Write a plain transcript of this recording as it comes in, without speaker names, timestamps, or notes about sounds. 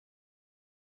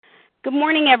Good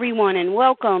morning, everyone, and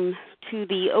welcome to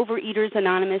the Overeaters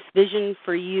Anonymous Vision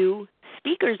for You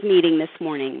speakers meeting this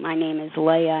morning. My name is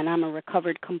Leah, and I'm a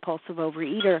recovered compulsive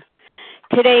overeater.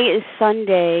 Today is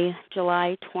Sunday,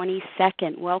 July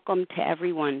 22nd. Welcome to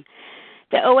everyone.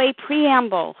 The OA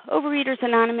Preamble. Overeaters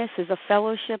Anonymous is a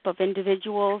fellowship of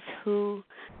individuals who,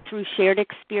 through shared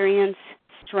experience,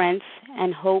 strength,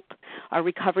 and hope, are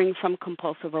recovering from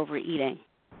compulsive overeating.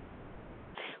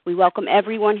 We welcome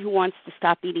everyone who wants to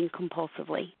stop eating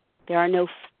compulsively. There are no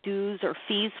dues or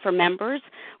fees for members.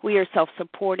 We are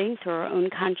self-supporting through our own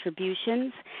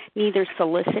contributions, neither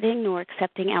soliciting nor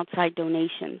accepting outside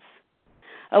donations.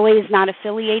 OA is not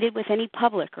affiliated with any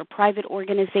public or private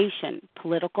organization,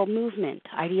 political movement,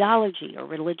 ideology, or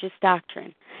religious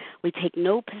doctrine. We take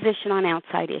no position on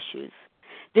outside issues.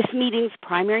 This meeting's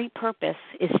primary purpose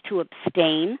is to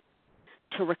abstain,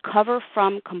 to recover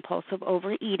from compulsive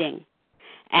overeating,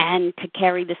 and to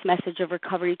carry this message of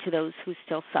recovery to those who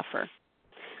still suffer.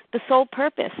 The sole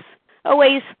purpose.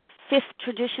 OA's fifth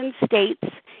tradition states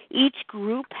each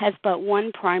group has but one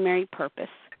primary purpose,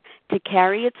 to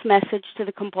carry its message to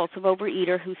the compulsive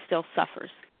overeater who still suffers.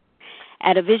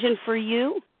 At A Vision for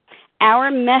You, our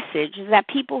message is that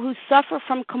people who suffer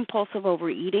from compulsive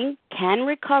overeating can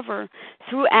recover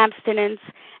through abstinence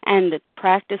and the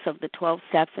practice of the 12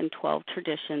 steps and 12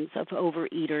 traditions of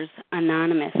Overeaters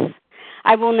Anonymous.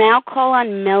 I will now call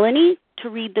on Melanie to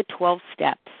read the 12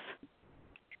 steps.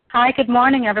 Hi, good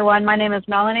morning, everyone. My name is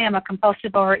Melanie. I'm a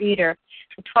compulsive overeater.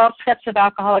 The 12 steps of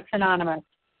Alcoholics Anonymous.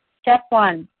 Step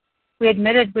 1, we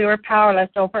admitted we were powerless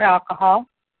over alcohol,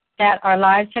 that our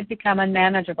lives had become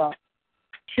unmanageable.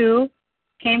 2,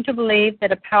 came to believe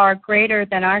that a power greater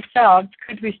than ourselves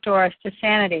could restore us to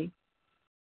sanity.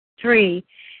 3,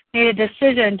 made a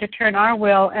decision to turn our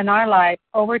will and our life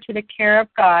over to the care of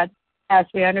God as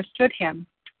we understood Him.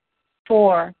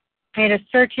 4, made a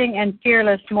searching and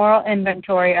fearless moral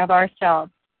inventory of ourselves.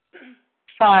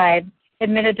 5,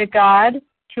 admitted to God,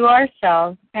 to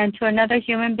ourselves, and to another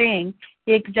human being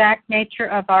the exact nature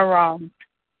of our wrongs.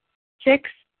 6,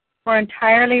 were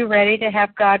entirely ready to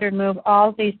have God remove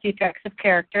all these defects of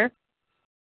character.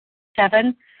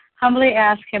 7, humbly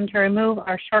asked Him to remove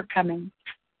our shortcomings.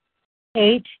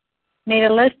 8, made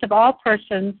a list of all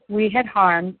persons we had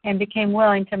harmed and became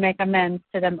willing to make amends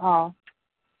to them all.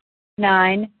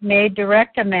 9, made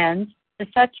direct amends to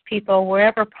such people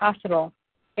wherever possible,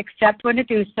 except when to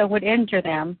do so would injure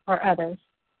them or others.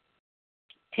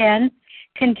 10,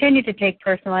 continued to take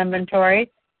personal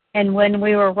inventory, and when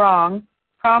we were wrong,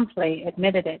 promptly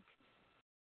admitted it.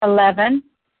 11,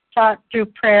 sought through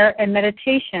prayer and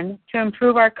meditation to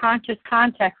improve our conscious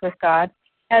contact with God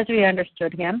as we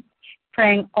understood Him,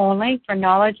 praying only for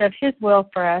knowledge of His will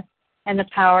for us and the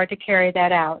power to carry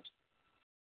that out.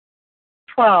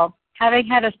 12, having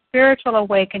had a spiritual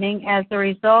awakening as the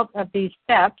result of these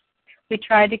steps, we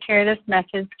tried to carry this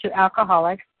message to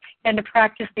alcoholics and to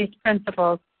practice these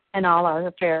principles in all our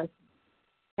affairs.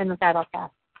 And with that, I'll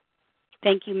pass.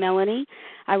 Thank you, Melanie.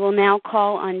 I will now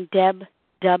call on Deb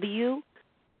W.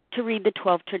 to read the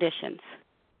 12 traditions.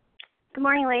 Good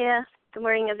morning, Leah. Good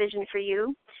morning, A Vision for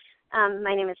You.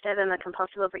 My name is Deb. I'm a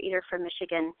compulsive overeater from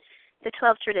Michigan. The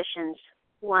 12 traditions.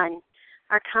 1,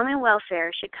 our common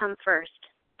welfare should come first.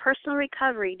 Personal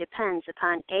recovery depends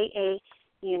upon AA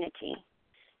unity.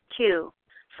 2,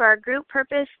 for our group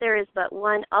purpose, there is but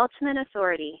one ultimate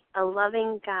authority, a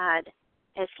loving God,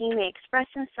 as He may express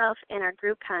Himself in our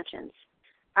group conscience.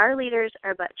 Our leaders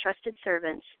are but trusted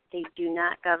servants. They do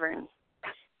not govern.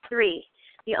 3,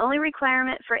 the only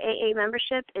requirement for AA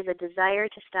membership is a desire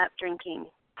to stop drinking.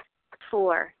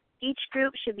 4, each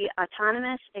group should be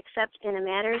autonomous except in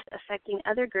matters affecting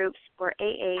other groups or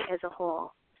AA as a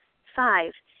whole.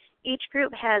 5, each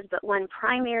group has but one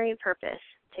primary purpose,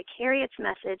 to carry its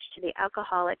message to the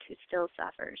alcoholic who still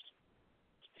suffers.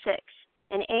 6,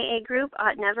 an AA group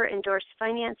ought never endorse,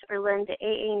 finance, or lend the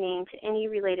AA name to any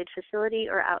related facility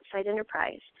or outside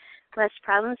enterprise, lest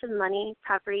problems of money,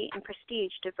 property, and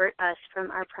prestige divert us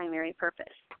from our primary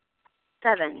purpose.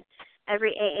 7,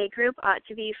 every AA group ought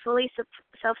to be fully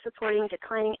self-supporting,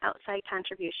 declining outside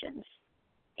contributions.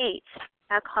 8,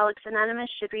 Alcoholics Anonymous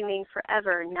should remain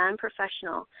forever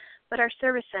non-professional, but our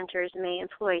service centers may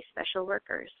employ special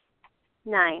workers.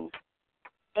 9,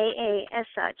 AA, as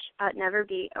such, ought never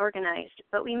be organized,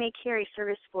 but we may carry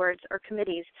service boards or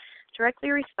committees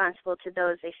directly responsible to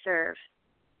those they serve.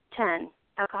 10,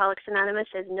 Alcoholics Anonymous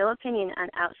has no opinion on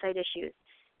outside issues.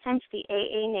 Hence, the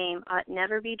AA name ought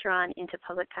never be drawn into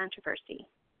public controversy.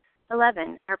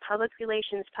 11, our public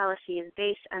relations policy is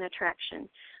based on attraction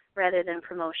rather than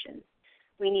promotion.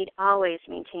 We need always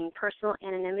maintain personal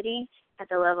anonymity at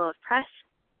the level of press,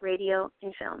 radio,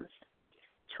 and films.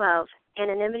 12.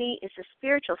 Anonymity is the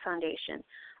spiritual foundation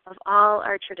of all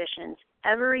our traditions,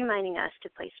 ever reminding us to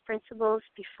place principles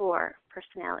before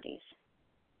personalities.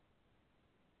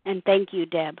 And thank you,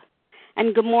 Deb.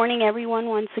 And good morning, everyone,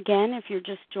 once again. If you're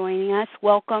just joining us,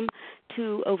 welcome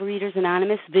to Overeaters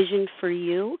Anonymous Vision for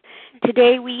You.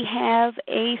 Today we have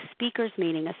a speakers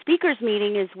meeting. A speakers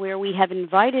meeting is where we have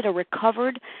invited a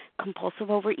recovered compulsive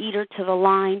overeater to the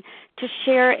line to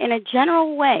share in a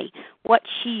general way what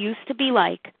she used to be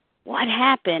like, what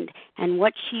happened, and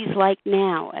what she's like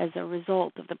now as a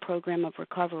result of the program of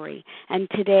recovery. And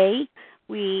today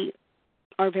we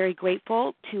are very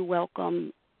grateful to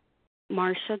welcome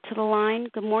Marcia to the line.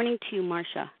 Good morning to you,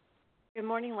 Marcia. Good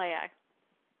morning, Leah.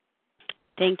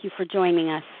 Thank you for joining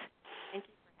us. Thank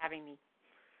you for having me.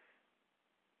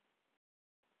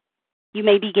 You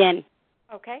may begin.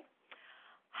 Okay.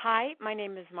 Hi, my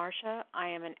name is Marcia. I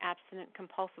am an abstinent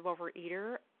compulsive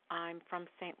overeater. I'm from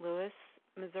St. Louis,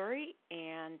 Missouri,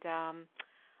 and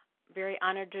very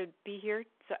honored to be here,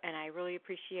 and I really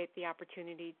appreciate the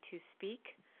opportunity to speak.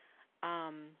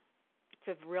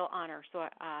 It's a real honor, so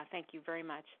thank you very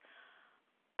much.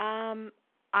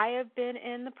 I have been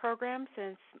in the program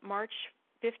since March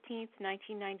 15th,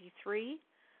 1993.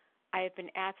 I have been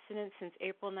abstinent since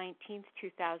April 19th,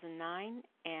 2009,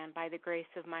 and by the grace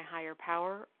of my higher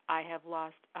power, I have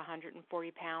lost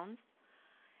 140 pounds.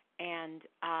 And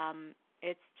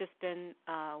it's just been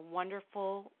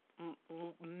wonderful,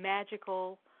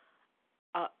 magical,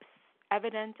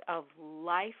 evident of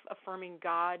life-affirming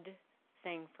God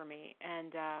thing for me,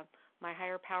 and my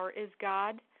higher power is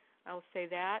God. I'll say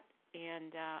that,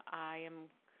 and I am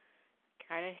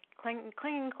kind of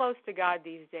clinging close to God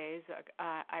these days.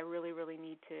 I really, really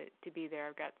need to be there.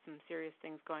 I've got some serious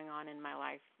things going on in my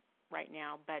life right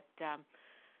now, but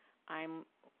I'm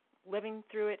living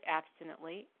through it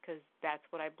abstinently because that's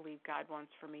what I believe God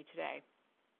wants for me today.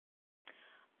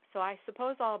 So I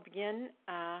suppose I'll begin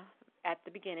at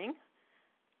the beginning.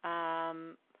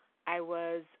 I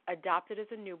was adopted as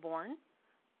a newborn.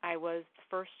 I was the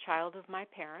first child of my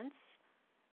parents,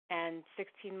 and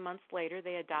 16 months later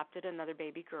they adopted another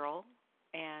baby girl,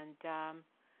 and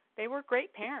they were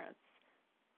great parents.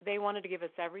 They wanted to give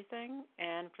us everything,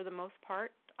 and for the most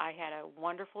part, I had a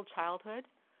wonderful childhood.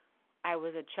 I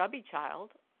was a chubby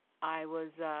child. I was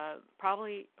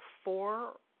probably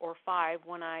 4 or 5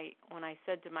 when I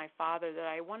said to my father that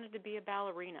I wanted to be a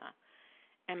ballerina.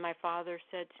 And my father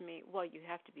said to me, well, you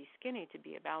have to be skinny to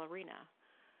be a ballerina.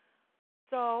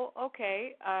 So,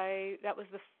 okay, that was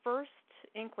the first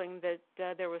inkling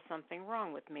that there was something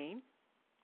wrong with me.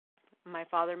 My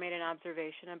father made an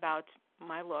observation about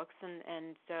my looks,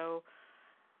 and so,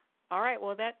 all right,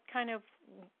 well, that kind of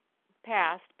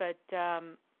passed, but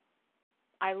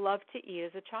I loved to eat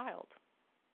as a child.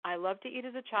 I loved to eat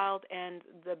as a child, and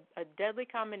a deadly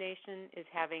combination is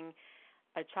having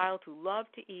a child who loved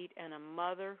to eat and a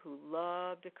mother who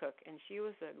loved to cook, and she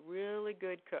was a really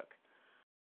good cook.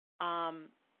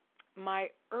 My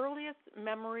earliest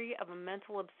memory of a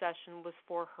mental obsession was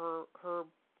for her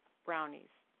brownies.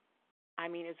 I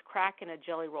mean, it's crack in a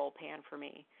jelly roll pan for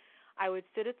me. I would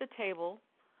sit at the table,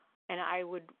 and I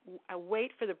would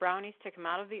wait for the brownies to come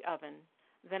out of the oven.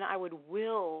 Then I would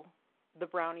will the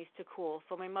brownies to cool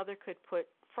so my mother could put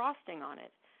frosting on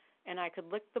it, and I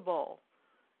could lick the bowl.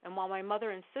 And while my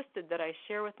mother insisted that I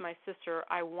share with my sister,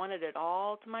 I wanted it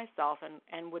all to myself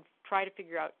and would try to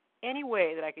figure out any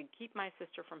way that I could keep my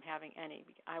sister from having any.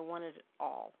 I wanted it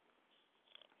all.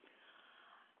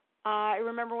 I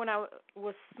remember when I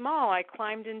was small, I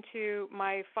climbed into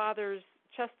my father's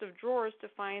chest of drawers to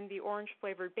find the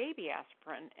orange-flavored baby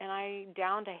aspirin, and I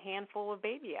downed a handful of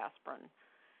baby aspirin.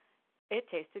 It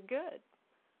tasted good.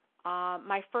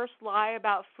 My first lie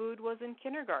about food was in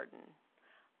kindergarten.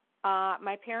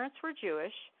 My parents were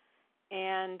Jewish,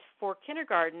 and for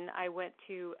kindergarten, I went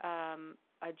to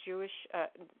a Jewish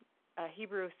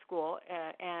Hebrew school,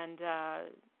 and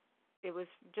it was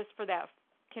just for that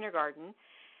kindergarten.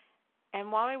 And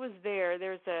while I was there,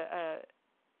 there's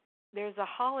a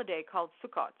holiday called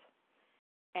Sukkot,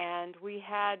 and we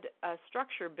had a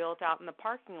structure built out in the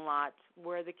parking lot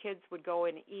where the kids would go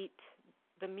and eat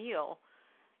the meal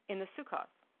in the Sukkot.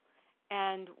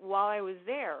 And while I was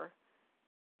there,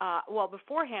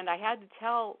 beforehand, I had to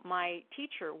tell my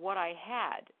teacher what I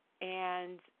had,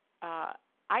 and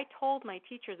I told my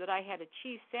teacher that I had a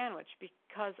cheese sandwich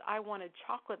because I wanted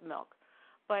chocolate milk,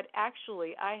 but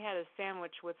actually I had a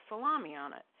sandwich with salami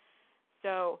on it.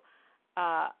 So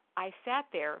I sat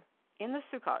there in the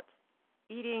Sukkot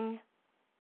eating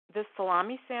this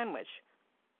salami sandwich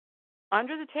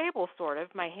under the table, sort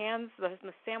of. My hands, the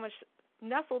sandwich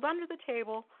nestled under the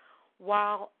table,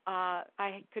 while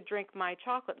I could drink my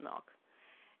chocolate milk.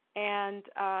 And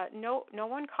no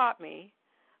one caught me,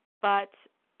 but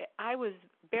I was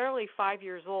barely 5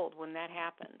 years old when that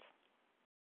happened.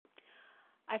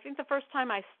 I think the first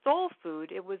time I stole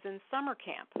food, it was in summer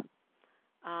camp.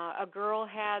 A girl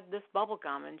had this bubble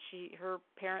gum, and her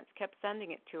parents kept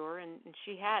sending it to her, and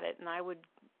she had it. And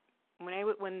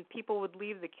when people would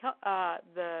leave the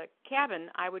cabin,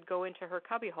 I would go into her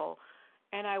cubbyhole,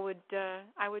 and I would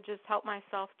just help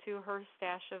myself to her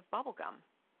stash of bubble gum.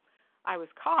 I was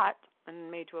caught and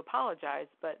made to apologize,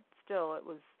 but still, it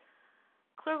was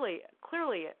clearly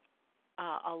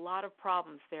a lot of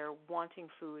problems there, wanting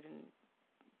food and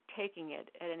taking it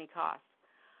at any cost.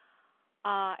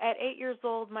 At 8 years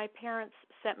old, my parents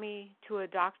sent me to a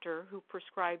doctor who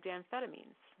prescribed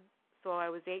amphetamines. So I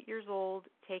was 8 years old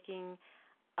taking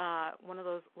one of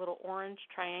those little orange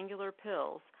triangular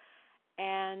pills,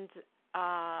 and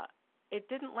it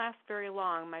didn't last very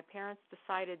long. My parents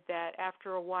decided that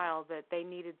after a while that they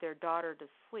needed their daughter to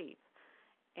sleep,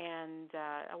 and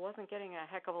I wasn't getting a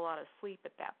heck of a lot of sleep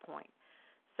at that point.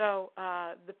 So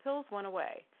the pills went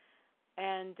away,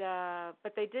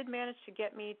 but they did manage to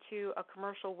get me to a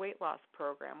commercial weight loss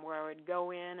program where I would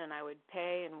go in and I would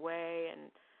pay and weigh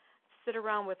and sit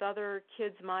around with other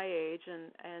kids my age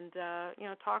and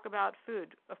talk about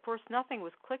food. Of course, nothing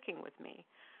was clicking with me.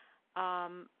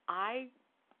 I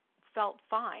felt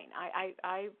fine.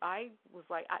 I was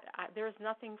like, there's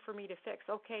nothing for me to fix.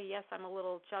 Okay, yes, I'm a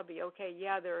little chubby. Okay,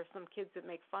 yeah, there are some kids that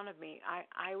make fun of me.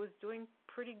 I was doing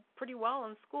pretty well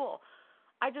in school.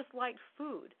 I just liked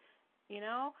food.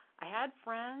 I had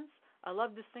friends. I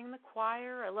loved to sing in the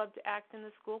choir. I loved to act in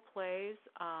the school plays.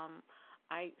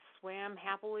 I swam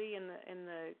happily in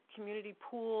the community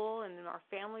pool and in our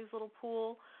family's little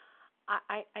pool.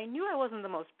 I knew I wasn't the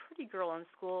most pretty girl in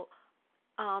school,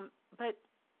 but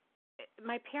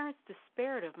my parents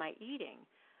despaired of my eating.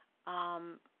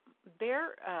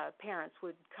 Their parents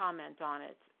would comment on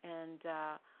it,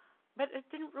 but it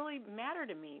didn't really matter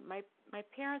to me. My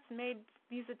parents made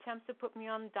these attempts to put me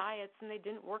on diets, and they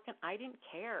didn't work, and I didn't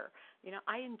care.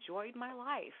 I enjoyed my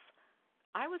life.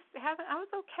 I was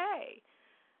okay.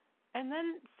 And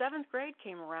then 7th grade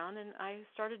came around, and I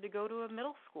started to go to a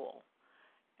middle school,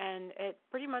 and it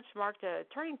pretty much marked a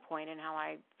turning point in how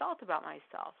I felt about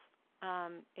myself.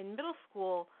 In middle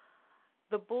school,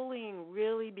 the bullying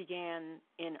really began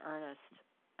in earnest.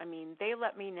 I mean, they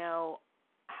let me know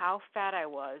how fat I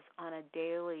was on a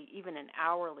daily, even an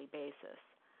hourly basis.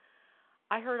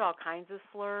 I heard all kinds of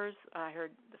slurs. I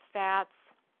heard the fats,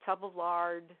 tub of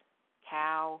lard,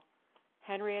 cow,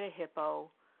 Henrietta hippo.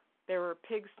 There were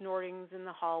pig snortings in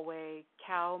the hallway,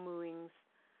 cow mooings.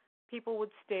 People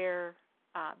would stare.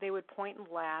 They would point and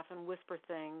laugh and whisper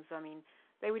things. I mean,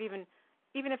 they would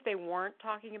even if they weren't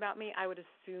talking about me, I would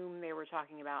assume they were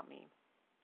talking about me.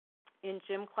 In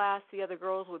gym class, the other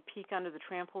girls would peek under the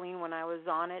trampoline when I was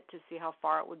on it to see how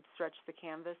far it would stretch the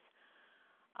canvas.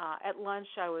 At lunch,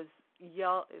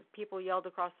 people yelled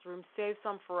across the room, "Save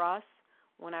some for us,"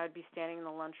 when I would be standing in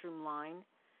the lunchroom line.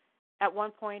 At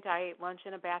one point, I ate lunch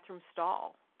in a bathroom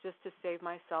stall just to save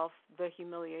myself the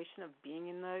humiliation of being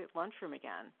in the lunchroom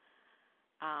again.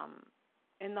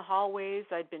 In the hallways,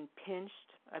 I'd been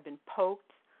pinched, I'd been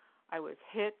poked, I was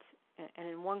hit, and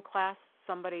in one class,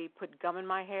 somebody put gum in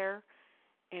my hair.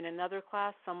 In another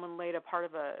class, someone laid a part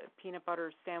of a peanut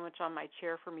butter sandwich on my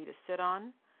chair for me to sit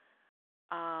on.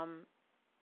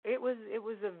 It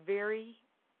was a very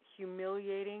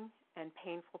humiliating and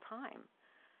painful time.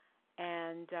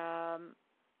 And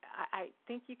I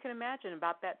think you can imagine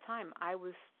about that time, I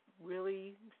was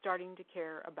really starting to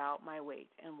care about my weight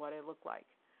and what I looked like.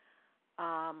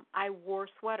 I wore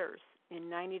sweaters in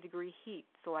 90-degree heat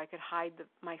so I could hide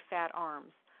my fat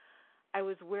arms. I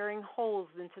was wearing holes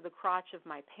into the crotch of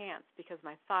my pants because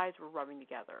my thighs were rubbing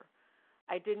together.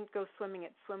 I didn't go swimming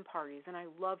at swim parties, and I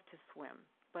loved to swim,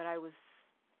 but I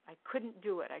couldn't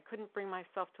do it. I couldn't bring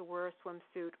myself to wear a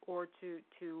swimsuit or to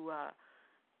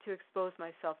expose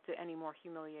myself to any more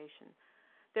humiliation.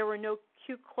 There were no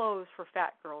cute clothes for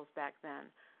fat girls back then.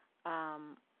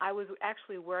 I was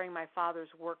actually wearing my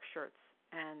father's work shirts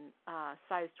and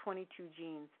size 22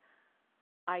 jeans.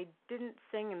 I didn't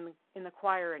sing in the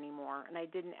choir anymore, and I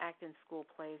didn't act in school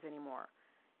plays anymore.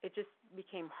 It just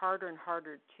became harder and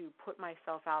harder to put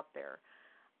myself out there.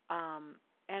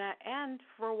 And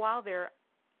for a while there,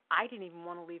 I didn't even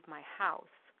want to leave my house.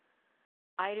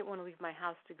 I didn't want to leave my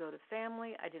house to go to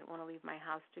family. I didn't want to leave my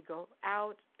house to go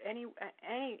out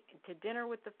to dinner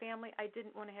with the family. I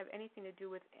didn't want to have anything to do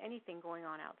with anything going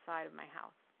on outside of my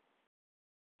house.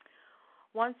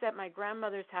 Once at my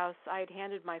grandmother's house, I had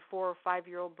handed my 4 or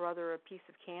 5-year-old brother a piece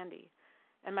of candy,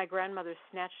 And my grandmother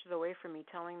snatched it away from me,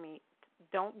 telling me,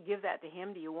 don't give that to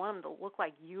him. Do you want him to look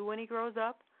like you when he grows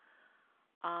up?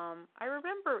 I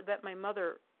remember that my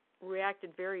mother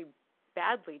reacted very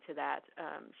badly to that.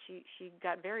 She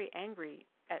got very angry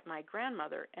at my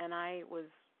grandmother, and I was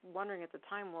wondering at the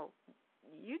time, well,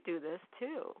 you do this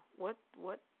too.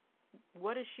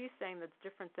 What is she saying that's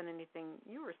different than anything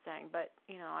you were saying? But,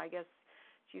 I guess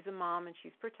she's a mom and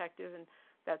she's protective, and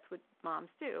that's what moms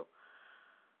do.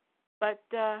 But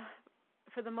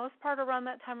for the most part around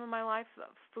that time of my life,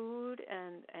 food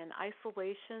and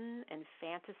isolation and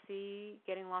fantasy,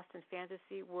 getting lost in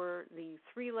fantasy, were the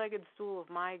three-legged stool of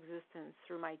my existence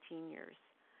through my teen years.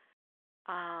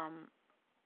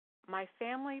 My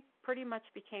family pretty much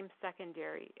became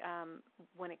secondary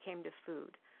when it came to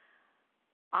food.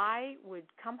 I would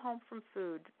come home from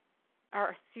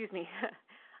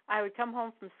I would come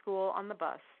home from school on the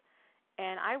bus,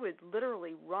 and I would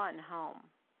literally run home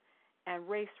and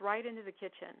race right into the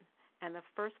kitchen. And the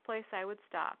first place I would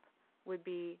stop would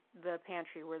be the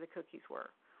pantry where the cookies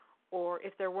were. Or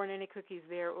if there weren't any cookies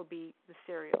there, it would be the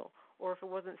cereal. Or if it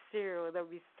wasn't cereal, there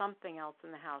would be something else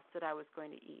in the house that I was going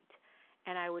to eat.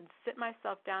 And I would sit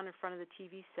myself down in front of the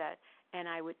TV set, and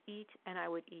I would eat, and I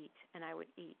would eat, and I would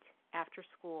eat after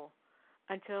school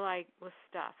until I was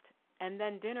stuffed. And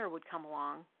then dinner would come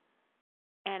along,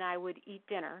 and I would eat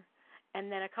dinner. And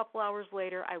then a couple hours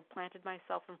later, I planted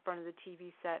myself in front of the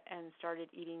TV set and started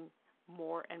eating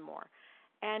more and more.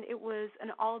 And it was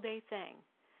an all-day thing.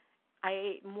 I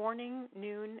ate morning,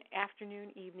 noon, afternoon,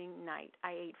 evening, night.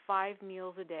 I ate 5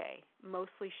 meals a day,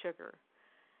 mostly sugar.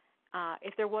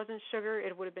 If there wasn't sugar,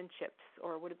 it would have been chips,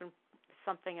 or it would have been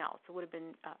something else. It would have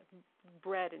been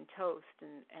bread and toast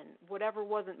and whatever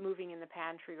wasn't moving in the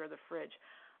pantry or the fridge.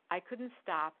 I couldn't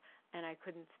stop, and I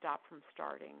couldn't stop from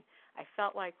starting. I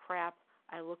felt like crap.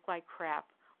 I looked like crap.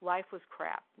 Life was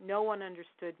crap. No one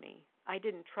understood me. I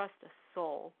didn't trust a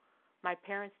soul. My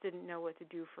parents didn't know what to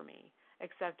do for me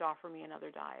except offer me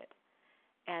another diet.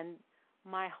 And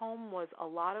my home was a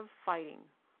lot of fighting.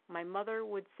 My mother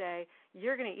would say,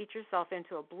 you're going to eat yourself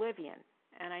into oblivion.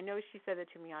 And I know she said it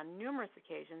to me on numerous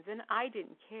occasions, and I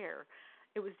didn't care.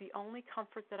 It was the only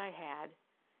comfort that I had.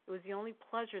 It was the only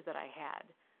pleasure that I had,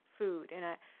 food. And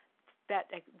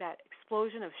that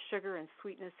explosion of sugar and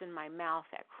sweetness in my mouth,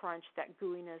 that crunch, that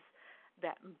gooiness,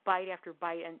 that bite after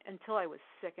bite, and until I was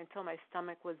sick, until my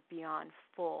stomach was beyond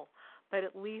full. But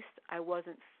at least I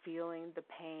wasn't feeling the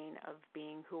pain of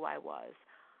being who I was,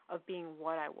 of being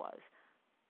what I was.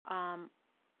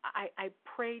 I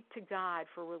prayed to God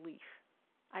for relief.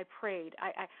 I prayed.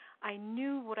 I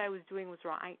knew what I was doing was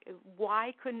wrong.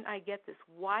 Why couldn't I get this?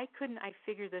 Why couldn't I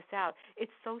figure this out?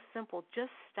 It's so simple.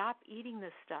 Just stop eating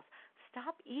this stuff.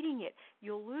 Stop eating it.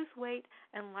 You'll lose weight,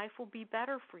 and life will be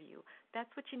better for you. That's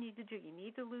what you need to do. You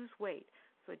need to lose weight.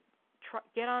 So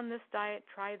get on this diet,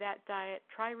 try that diet,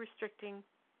 try restricting,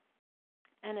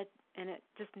 and it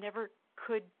just never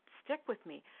could stick with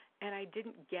me, and I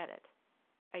didn't get it.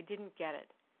 I didn't get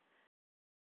it.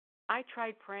 I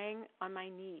tried praying on my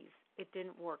knees. It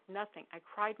didn't work. Nothing. I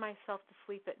cried myself to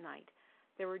sleep at night.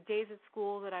 There were days at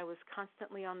school that I was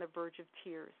constantly on the verge of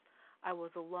tears. I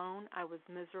was alone. I was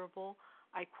miserable.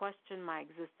 I questioned my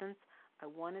existence. I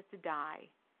wanted to die.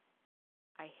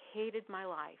 I hated my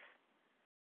life.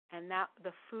 And that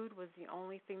the food was the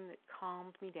only thing that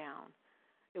calmed me down.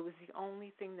 It was the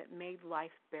only thing that made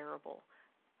life bearable,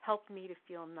 helped me to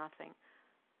feel nothing.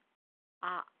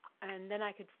 And then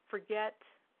I could forget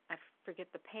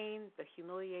the pain, the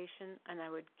humiliation, and I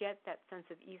would get that sense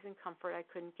of ease and comfort I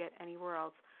couldn't get anywhere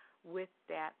else with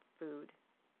that food,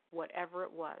 whatever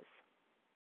it was.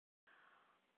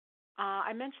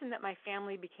 I mentioned that my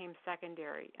family became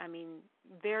secondary. I mean,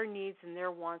 their needs and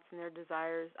their wants and their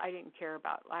desires I didn't care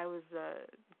about. I was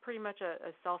pretty much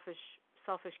a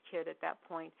selfish kid at that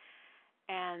point.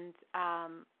 And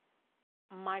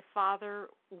my father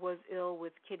was ill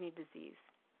with kidney disease.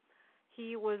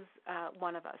 He was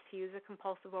one of us. He was a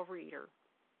compulsive overeater.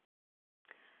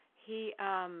 He,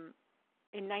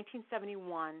 in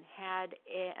 1971, had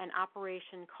an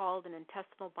operation called an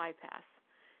intestinal bypass.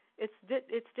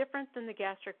 It's different than the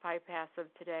gastric bypass of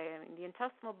today. I mean, the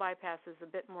intestinal bypass is a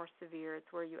bit more severe.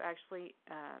 It's where you actually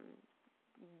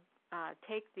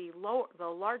take the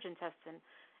large intestine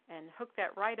and hook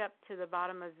that right up to the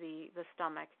bottom of the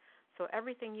stomach. So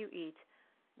everything you eat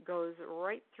goes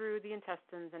right through the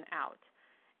intestines and out.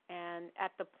 And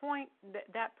at that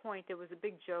point, it was a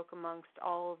big joke amongst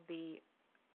all of the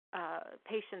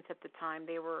patients at the time.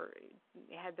 They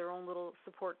had their own little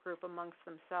support group amongst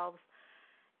themselves.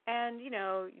 And,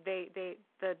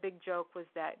 the big joke was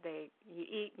that you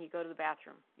eat and you go to the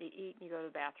bathroom. You eat and you go to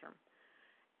the bathroom.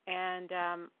 And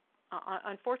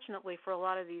unfortunately for a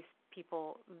lot of these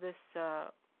people, this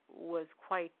was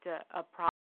quite a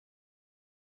problem.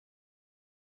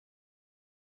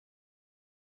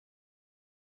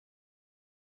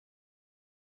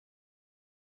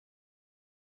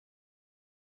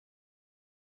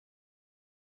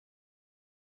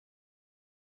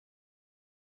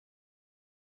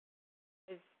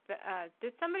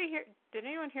 Did somebody hear? Did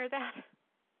anyone hear that?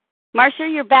 Marcia,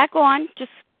 you're back on.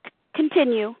 Just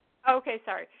continue. Okay,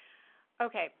 sorry.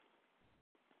 Okay.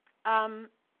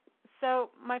 So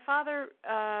my father,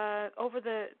 over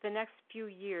the next few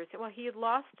years, well, he had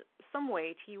lost some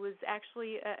weight. He was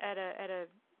actually at a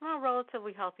well,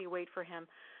 relatively healthy weight for him,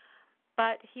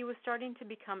 but he was starting to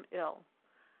become ill,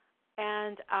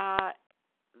 and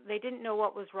they didn't know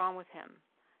what was wrong with him.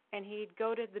 And he'd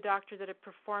go to the doctor that had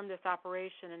performed this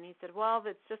operation, and he said, well,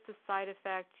 that's just a side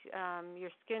effect. Your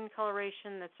skin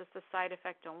coloration, that's just a side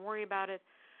effect. Don't worry about it.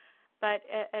 But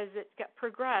as it got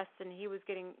progressed and he was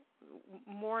getting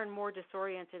more and more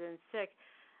disoriented and sick,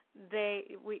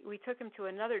 we took him to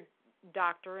another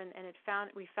doctor, and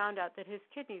we found out that his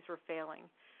kidneys were failing.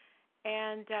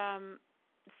 And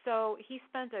so he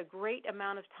spent a great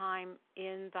amount of time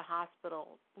in the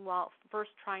hospital while first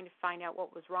trying to find out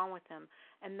what was wrong with him.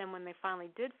 And then when they finally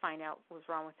did find out what was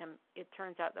wrong with him, it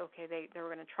turns out, okay, they were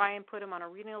going to try and put him on a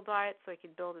renal diet so he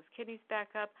could build his kidneys back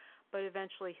up, but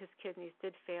eventually his kidneys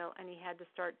did fail and he had to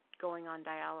start going on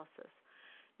dialysis.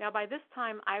 Now, by this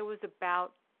time, I was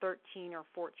about 13 or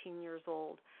 14 years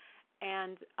old,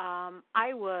 and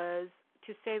I was,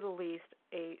 to say the least,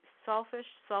 a selfish,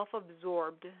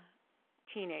 self-absorbed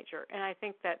teenager, and I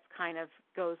think that kind of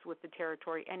goes with the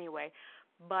territory anyway.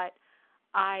 But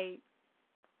I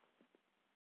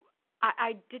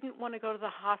didn't want to go to the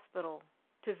hospital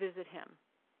to visit him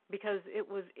because it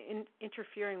was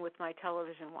interfering with my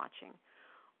television watching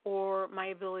or my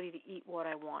ability to eat what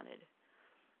I wanted.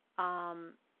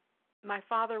 My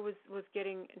father was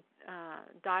getting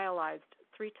dialyzed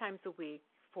 3 times a week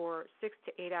for 6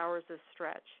 to 8 hours of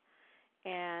stretch.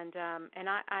 And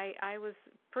I was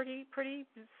pretty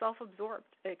self-absorbed.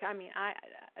 I mean,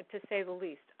 to say the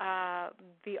least.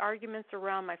 The arguments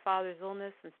around my father's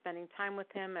illness and spending time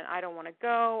with him, and I don't want to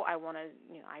go. I want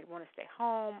to stay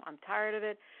home. I'm tired of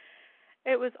it.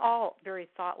 It was all very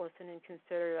thoughtless and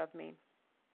inconsiderate of me.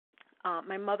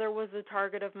 My mother was the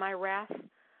target of my wrath.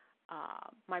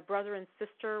 My brother and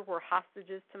sister were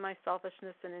hostages to my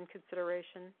selfishness and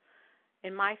inconsideration.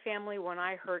 In my family, when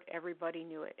I hurt, everybody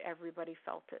knew it. Everybody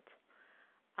felt it.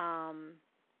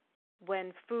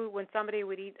 When somebody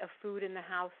would eat a food in the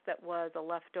house that was a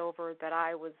leftover that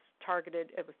it was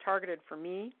targeted for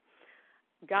me.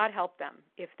 God help them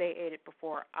if they ate it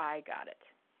before I got it.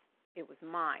 It was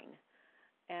mine.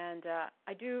 And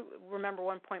I do remember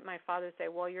one point my father say,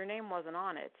 well, your name wasn't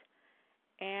on it.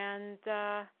 And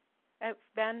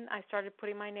then I started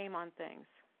putting my name on things.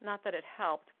 Not that it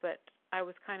helped, but I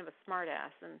was kind of a smart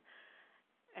ass,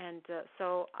 and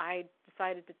so I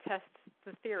decided to test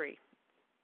the theory.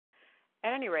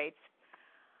 At any rate,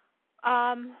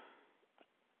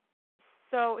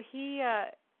 so he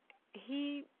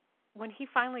when he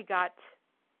finally got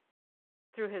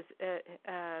through his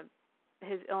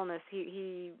illness,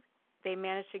 they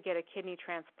managed to get a kidney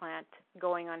transplant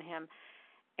going on him,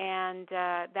 and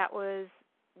that was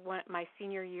my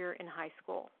senior year in high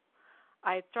school.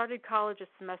 I had started college a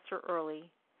semester early,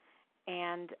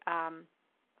 and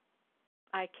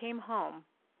I came home,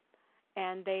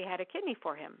 and they had a kidney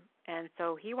for him. And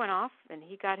so he went off, and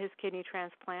he got his kidney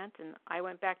transplant, and I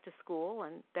went back to school,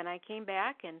 and then I came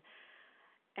back, and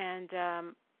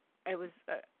I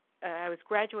was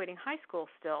graduating high school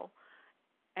still,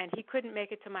 and he couldn't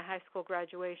make it to my high school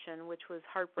graduation, which was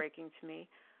heartbreaking to me.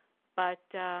 But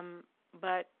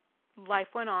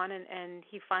life went on, and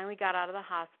he finally got out of the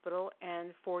hospital,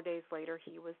 and 4 days later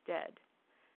he was dead.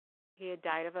 He had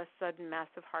died of a sudden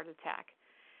massive heart attack.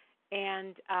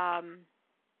 And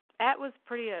that was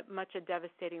pretty much a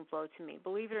devastating blow to me.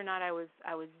 Believe it or not, I was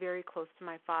very close to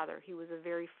my father. He was a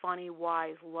very funny,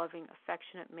 wise, loving,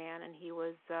 affectionate man, and he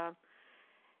was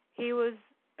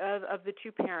of the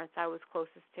 2 parents, I was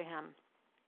closest to him.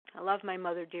 I love my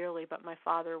mother dearly, but my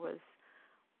father was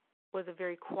a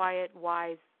very quiet,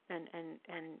 wise,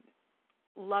 and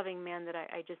loving man that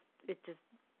it just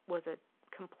was a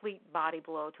complete body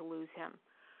blow to lose him.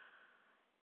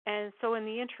 And so in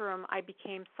the interim, I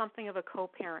became something of a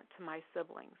co-parent to my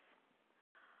siblings.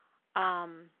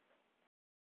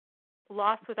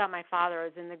 Lost without my father,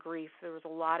 as in the grief, there was a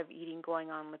lot of eating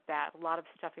going on with that, a lot of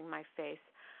stuffing my face,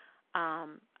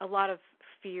 a lot of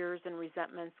fears and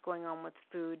resentments going on with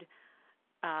food.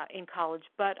 in college,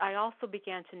 but I also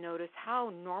began to notice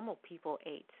how normal people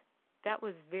ate. That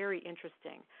was very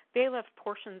interesting. They left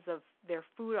portions of their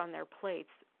food on their plates.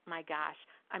 My gosh.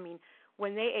 I mean,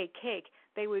 when they ate cake,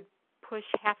 they would push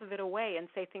half of it away and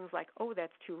say things like, "Oh,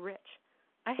 that's too rich."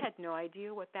 I had no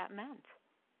idea what that meant.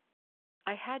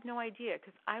 I had no idea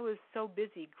because I was so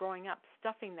busy growing up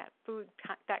stuffing that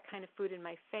kind of food in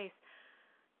my face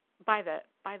by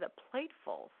the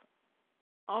platefuls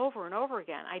over and over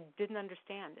again. I didn't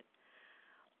understand it.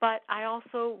 But I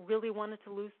also really wanted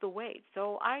to lose the weight.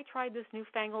 So I tried this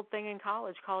newfangled thing in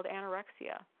college called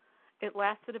anorexia. It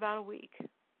lasted about a week.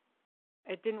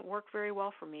 It didn't work very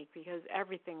well for me because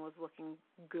everything was looking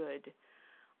good.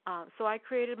 So I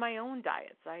created my own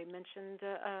diets. I mentioned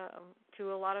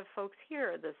to a lot of folks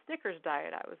here the Snickers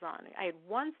diet I was on. I had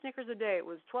one Snickers a day. It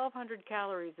was 1,200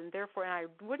 calories, and therefore I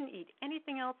wouldn't eat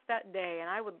anything else that day, and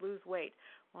I would lose weight.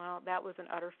 Well, that was an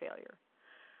utter failure.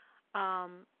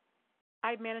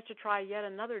 I managed to try yet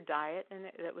another diet, and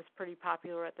it was pretty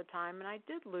popular at the time, and I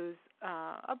did lose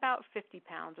about 50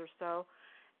 pounds or so,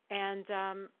 and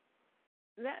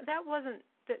that wasn't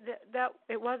that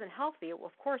it wasn't healthy.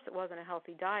 Of course, it wasn't a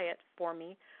healthy diet for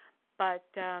me, but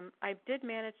I did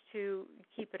manage to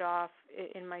keep it off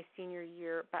in my senior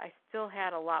year, but I still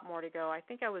had a lot more to go. I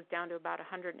think I was down to about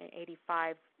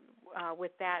 185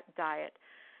 with that diet,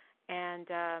 and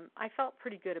I felt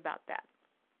pretty good about that.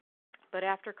 But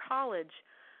after college,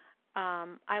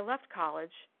 I left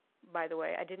college. By the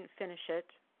way, I didn't finish it.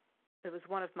 It was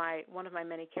one of my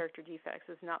many character defects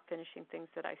is not finishing things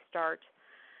that I start.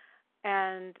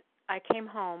 And I came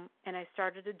home and I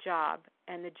started a job,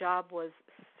 and the job was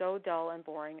so dull and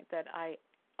boring that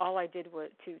all I did was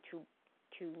to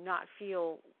not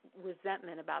feel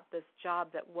resentment about this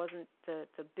job that wasn't the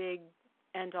big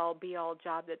end-all be-all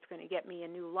job that's going to get me a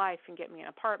new life and get me an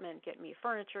apartment, get me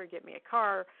furniture, get me a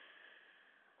car.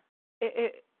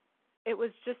 It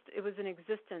was an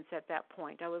existence at that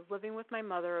point. I was living with my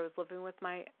mother. I was living with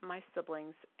my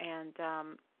siblings, and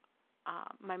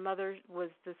my mother was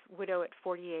this widow at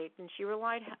 48, and she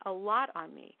relied a lot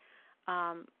on me.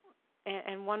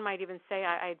 And one might even say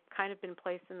I'd kind of been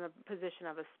placed in the position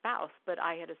of a spouse, but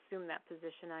I had assumed that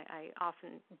position. I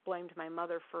often blamed my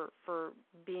mother for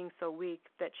being so weak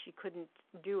that she couldn't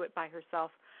do it by herself.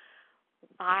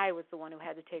 I was the one who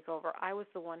had to take over. I was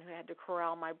the one who had to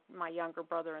corral my younger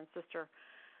brother and sister.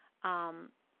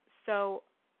 So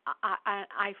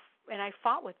I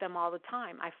fought with them all the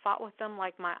time. I fought with them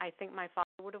like I think my father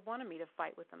would have wanted me to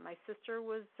fight with them. My sister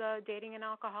was dating an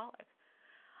alcoholic,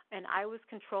 and I was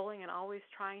controlling and always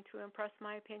trying to impress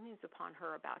my opinions upon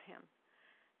her about him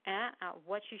and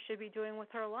what she should be doing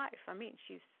with her life. I mean,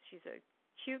 she's a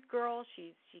cute girl.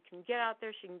 She can get out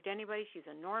there. She can get anybody. She's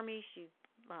a normie.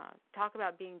 Talk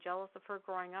about being jealous of her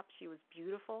growing up. She was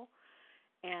beautiful,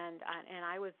 and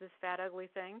I was this fat, ugly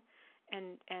thing.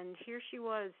 And here she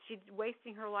was, she's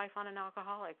wasting her life on an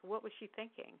alcoholic. What was she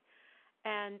thinking?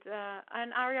 And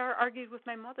I argued with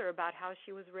my mother about how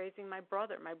she was raising my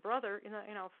brother. My brother,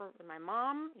 for my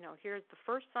mom, here's the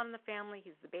first son in the family.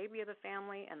 He's the baby of the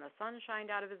family, and the sun shined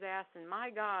out of his ass. And my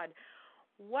God,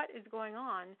 what is going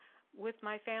on with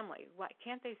my family? Why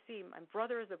can't they see my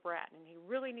brother is a brat, and he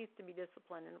really needs to be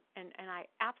disciplined? And I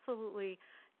absolutely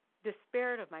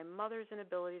despaired of my mother's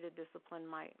inability to discipline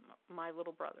my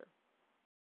little brother.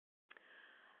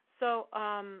 So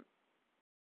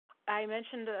I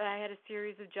mentioned that I had a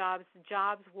series of jobs. The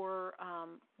jobs were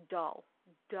dull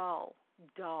jobs.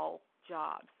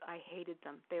 I hated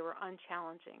them. They were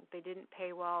unchallenging. They didn't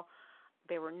pay well.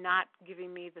 They were not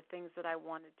giving me the things that I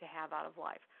wanted to have out of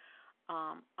life.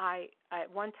 I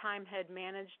at one time had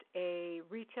managed a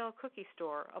retail cookie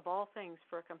store, of all things,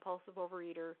 for a compulsive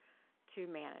overeater to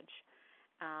manage.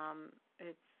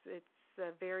 It's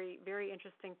a very, very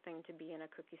interesting thing to be in a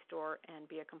cookie store and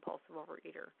be a compulsive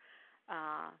overeater.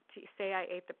 To say I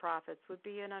ate the profits would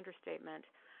be an understatement.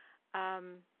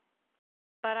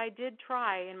 But I did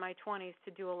try in my 20s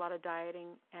to do a lot of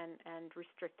dieting and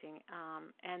restricting,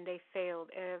 and they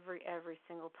failed every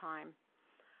single time.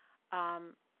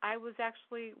 I was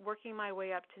actually working my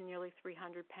way up to nearly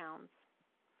 300 pounds.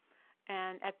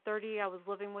 And at 30, I was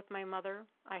living with my mother.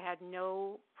 I had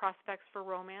no prospects for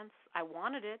romance. I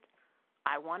wanted it.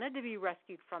 I wanted to be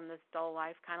rescued from this dull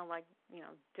life, kind of like,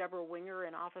 Deborah Winger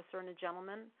in Officer and a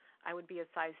Gentleman. I would be a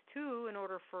size 2 in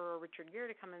order for Richard Gere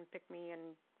to come and pick me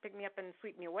up and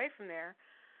sweep me away from there.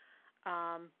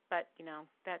 But,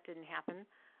 that didn't happen.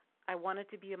 I wanted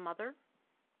to be a mother.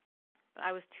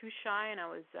 I was too shy, and I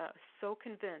was so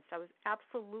convinced. I was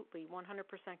absolutely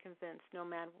 100% convinced no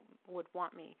man would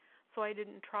want me. So I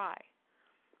didn't try.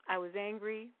 I was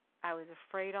angry. I was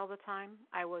afraid all the time.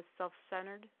 I was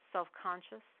self-centered,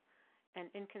 self-conscious, and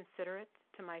inconsiderate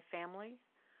to my family.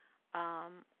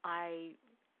 I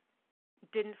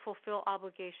didn't fulfill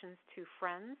obligations to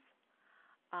friends.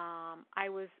 I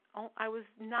was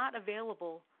not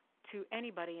available to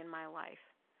anybody in my life,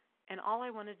 and all I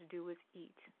wanted to do was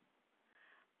eat.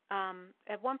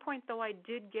 At one point, though, I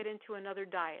did get into another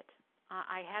diet.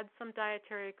 I had some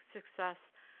dietary success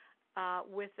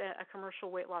with a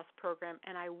commercial weight loss program,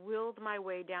 and I willed my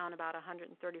way down about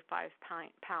 135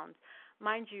 pounds.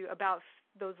 Mind you, about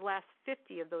those last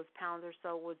 50 of those pounds or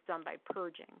so was done by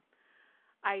purging.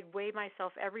 I weighed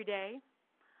myself every day.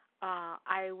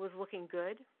 I was looking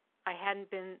good. I hadn't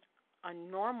been a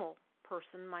normal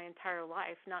person my entire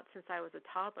life, not since I was a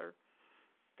toddler.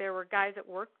 There were guys at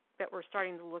work that were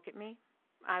starting to look at me.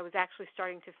 I was actually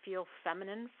starting to feel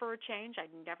feminine for a change. I'd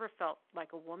never felt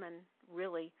like a woman,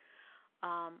 really.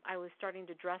 I was starting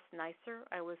to dress nicer.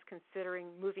 I was considering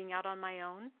moving out on my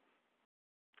own.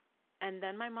 And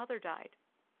then my mother died.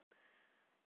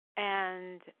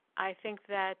 And I think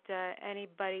that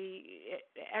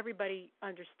everybody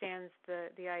understands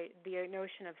the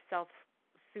notion of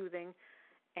self-soothing,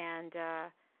 and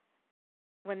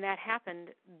when that happened,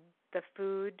 the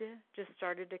food just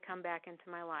started to come back into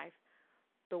my life.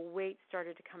 The weight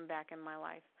started to come back in my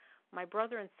life. My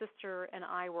brother and sister and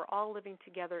I were all living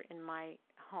together in my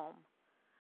home.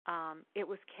 It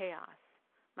was chaos.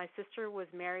 My sister was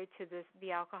married to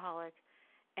the alcoholic,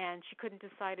 and she couldn't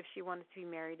decide if she wanted to be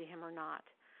married to him or not.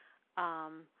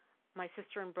 My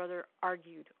sister and brother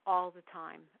argued all the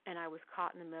time, and I was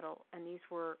caught in the middle, and these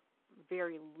were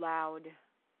very loud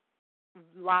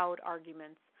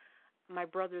arguments. My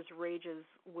brother's rages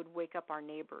would wake up our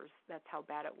neighbors. That's how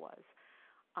bad it was.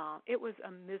 It was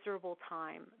a miserable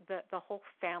time. The whole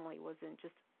family was in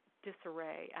just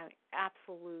disarray,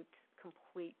 absolute,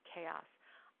 complete chaos.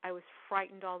 I was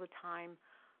frightened all the time,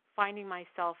 finding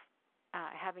myself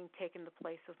having taken the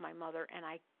place of my mother, and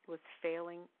I was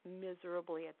failing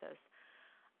miserably at this.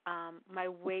 My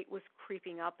weight was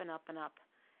creeping up and up and up,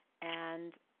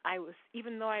 and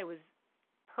even though I was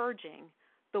purging,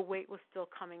 the weight was still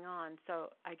coming on. So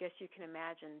I guess you can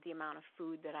imagine the amount of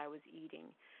food that I was eating.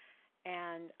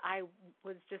 And I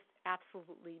was just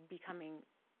absolutely becoming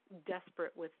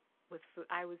desperate with food.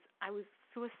 I was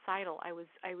suicidal. I was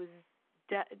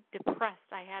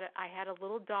depressed. I had a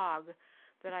little dog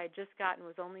that I had just gotten. It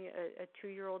was only a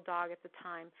 2-year-old dog at the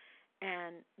time,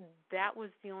 and that was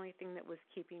the only thing that was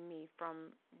keeping me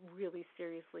from really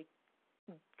seriously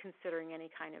considering any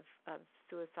kind of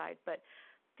suicide. But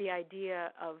the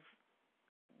idea of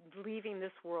leaving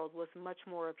this world was much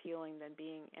more appealing than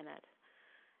being in it.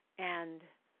 And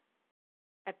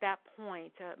at that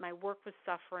point, my work was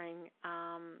suffering.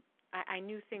 I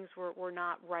knew things were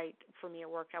not right for me at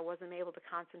work. I wasn't able to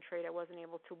concentrate. I wasn't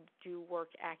able to do work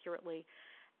accurately.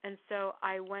 And so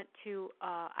I went to.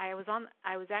 I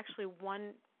was actually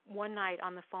one night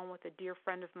on the phone with a dear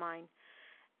friend of mine.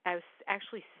 I was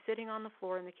actually sitting on the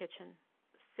floor in the kitchen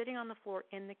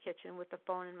with the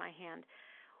phone in my hand,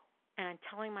 and I'm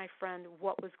telling my friend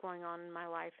what was going on in my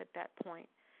life at that point.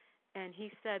 And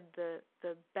he said the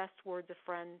best words a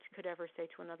friend could ever say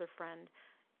to another friend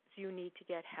is, "You need to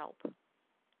get help."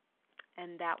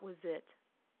 And that was it.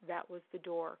 That was the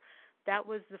door. That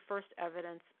was the first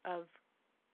evidence of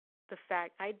the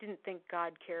fact I didn't think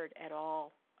God cared at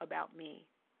all about me.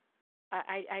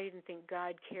 I didn't think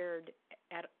God cared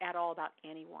at all about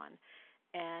anyone.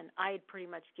 And I had pretty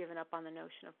much given up on the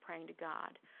notion of praying to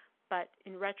God. But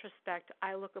in retrospect,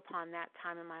 I look upon that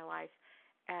time in my life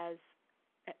as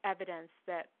evidence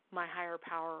that my higher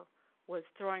power was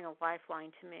throwing a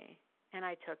lifeline to me, and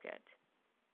I took it.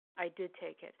 I did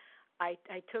take it. I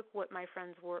took what my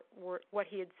friends were what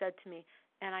he had said to me,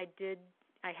 and I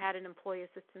had an employee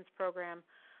assistance program.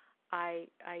 I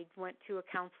went to a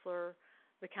counselor.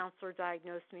 The counselor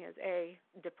diagnosed me as A,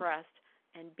 depressed,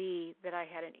 and B, that I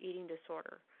had an eating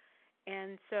disorder.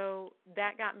 And so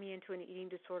that got me into an eating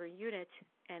disorder unit,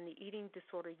 and the eating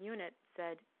disorder unit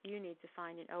said, you need to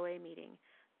find an OA meeting.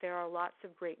 There are lots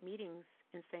of great meetings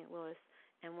in St. Louis,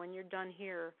 and when you're done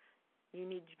here, you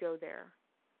need to go there.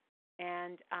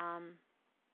 And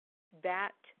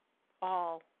that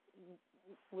all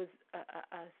was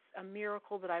a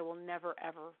miracle that I will never,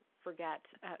 ever forget,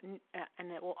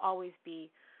 and it will always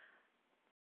be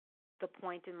the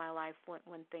point in my life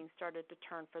when things started to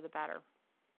turn for the better.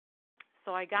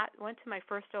 So I went to my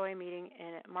first OA meeting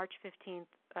in March 15th,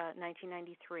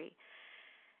 1993.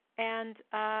 And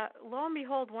lo and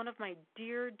behold, one of my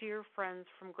dear, dear friends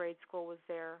from grade school was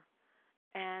there.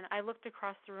 And I looked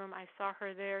across the room. I saw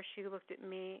her there. She looked at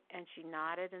me, and she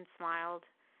nodded and smiled.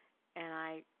 And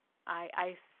I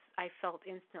I felt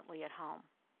instantly at home,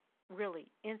 really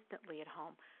instantly at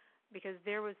home, because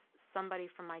there was somebody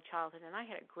from my childhood, and I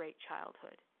had a great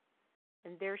childhood,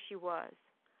 and there she was.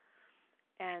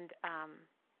 And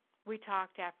we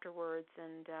talked afterwards,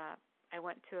 and I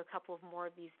went to a couple of more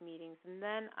of these meetings, and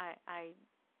then I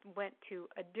went to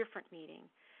a different meeting.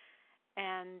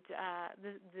 And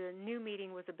the new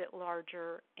meeting was a bit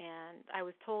larger, and I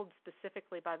was told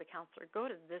specifically by the counselor, go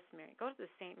to the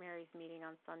St. Mary's meeting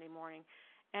on Sunday morning.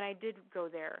 And I did go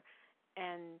there.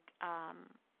 And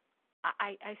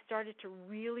I started to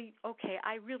really,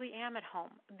 I really am at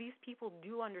home. These people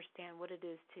do understand what it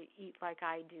is to eat like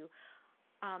I do.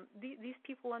 These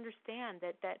people understand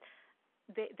that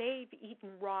they've eaten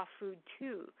raw food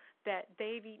too, that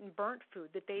they've eaten burnt food,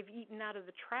 that they've eaten out of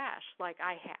the trash like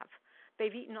I have.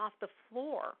 They've eaten off the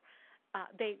floor.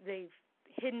 They've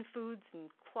hidden foods in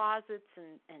closets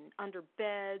and under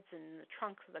beds and the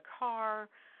trunks of the car.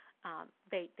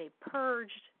 They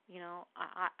purged.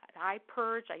 I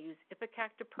purge. I use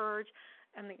Ipecac to purge.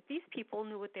 I mean, these people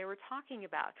knew what they were talking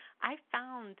about. I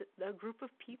found a group of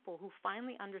people who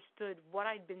finally understood what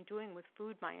I'd been doing with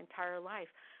food my entire life.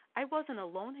 I wasn't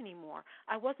alone anymore.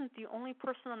 I wasn't the only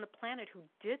person on the planet who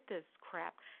did this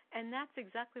crap. And that's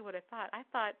exactly what I thought. I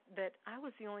thought that I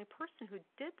was the only person who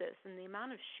did this, and the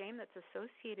amount of shame that's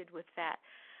associated with that.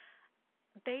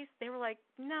 They were like,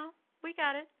 no, we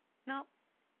got it. No,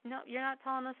 you're not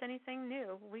telling us anything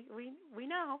new. We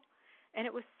know. And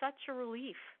it was such a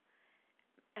relief.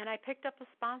 And I picked up a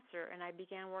sponsor, and I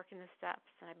began working the steps,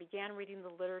 and I began reading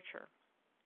the literature.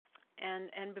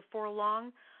 And before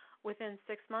long, within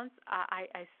 6 months,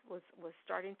 I was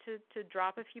starting to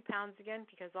drop a few pounds again,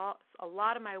 because a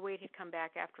lot of my weight had come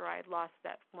back after I had lost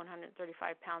that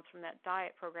 135 pounds from that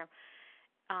diet program.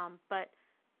 But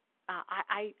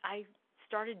I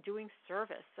started doing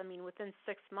service. I mean, within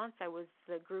 6 months, I was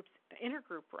the group's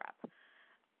intergroup rep.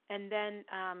 And then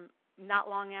not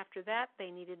long after that, they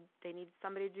needed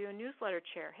somebody to do a newsletter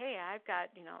chair. Hey, I've got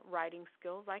writing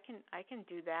skills. I can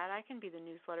do that. I can be the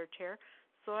newsletter chair.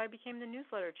 So I became the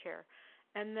newsletter chair.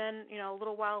 And then a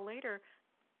little while later,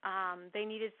 they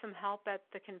needed some help at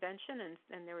the convention,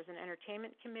 and there was an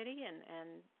entertainment committee,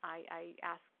 and I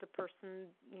asked the person,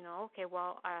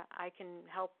 I can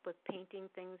help with painting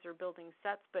things or building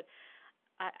sets, but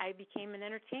I became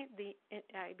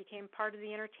I became part of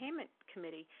the entertainment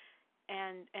committee,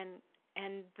 and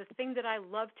the thing that I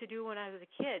loved to do when I was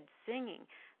a kid, singing,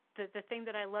 the thing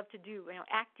that I loved to do,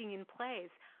 acting in plays,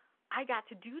 I got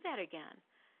to do that again.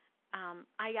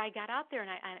 I got out there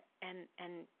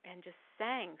and just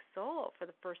sang solo for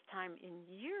the first time in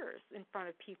years in front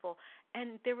of people,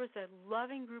 and there was a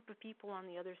loving group of people on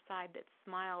the other side that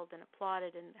smiled and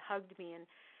applauded and hugged me,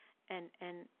 and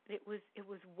it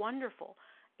was wonderful.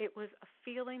 It was a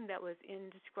feeling that was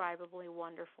indescribably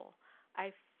wonderful.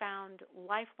 I found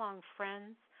lifelong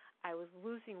friends. I was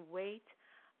losing weight.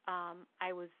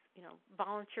 I was,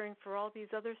 volunteering for all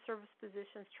these other service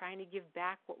positions, trying to give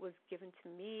back what was given to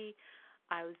me.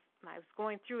 I was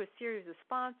going through a series of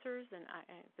sponsors, and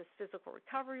this physical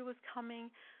recovery was coming.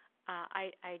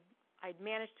 I'd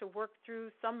managed to work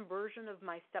through some version of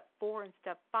my Step 4 and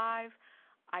Step 5.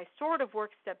 I sort of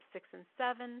worked Step 6 and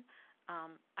 7.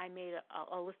 I made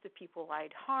a list of people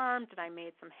I'd harmed, and I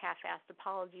made some half-assed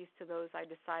apologies to those I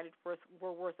decided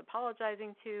were worth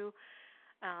apologizing to.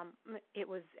 It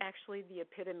was actually the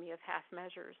epitome of half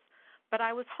measures. But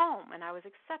I was home, and I was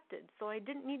accepted, so I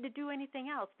didn't need to do anything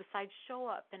else besides show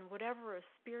up. And whatever a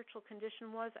spiritual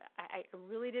condition was, I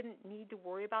really didn't need to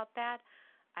worry about that.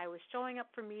 I was showing up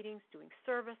for meetings, doing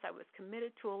service. I was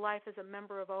committed to a life as a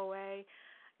member of OA.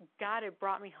 God had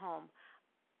brought me home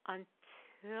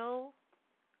until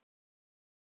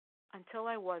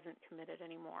I wasn't committed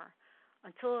anymore,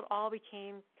 until it all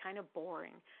became kind of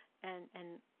boring,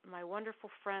 and my wonderful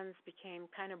friends became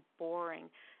kind of boring,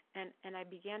 and I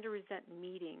began to resent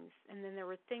meetings, and then there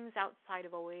were things outside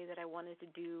of OA that I wanted to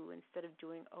do instead of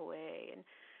doing OA,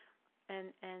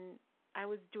 and I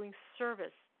was doing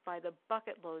service by the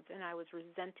bucket loads, and I was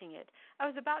resenting it. I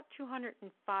was about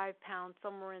 205 pounds,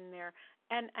 somewhere in there,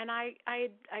 and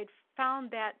I'd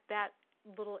found that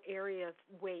little area of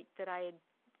weight that I had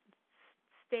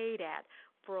stayed at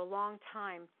for a long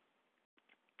time,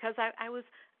 because I was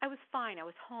fine. I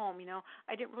was home,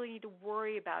 I didn't really need to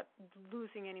worry about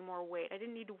losing any more weight. I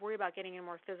didn't need to worry about getting any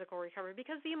more physical recovery,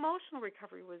 because the emotional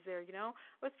recovery was there, I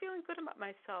was feeling good about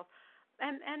myself.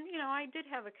 And I did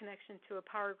have a connection to a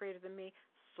power greater than me,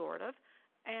 sort of.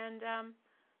 And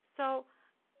so,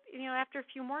 after a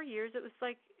few more years, it was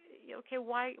like, okay,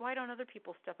 why don't other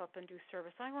people step up and do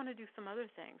service? I want to do some other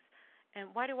things. And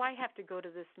why do I have to go to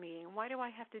this meeting? Why do I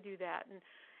have to do that?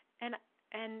 And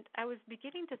I was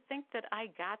beginning to think that I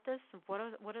got this.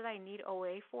 What did I need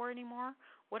OA for anymore?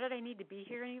 What did I need to be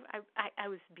here anymore? I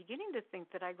was beginning to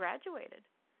think that I graduated.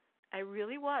 I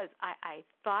really was. I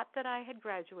thought that I had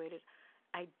graduated.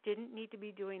 I didn't need to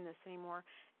be doing this anymore.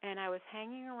 And I was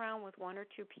hanging around with one or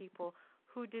two people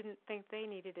who didn't think they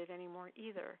needed it anymore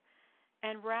either.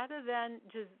 And rather than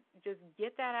just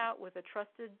get that out with a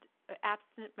trusted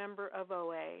abstinent member of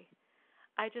OA,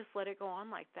 I just let it go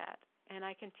on like that. And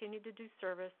I continued to do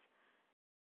service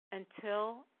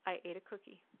until I ate a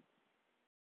cookie.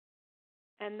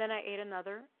 And then I ate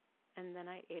another, and then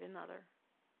I ate another.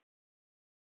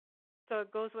 So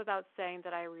it goes without saying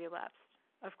that I relapsed.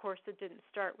 Of course, it didn't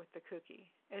start with the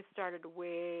cookie. It started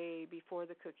way before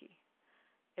the cookie.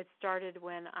 It started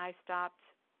when I stopped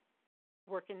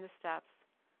working the steps,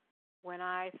 when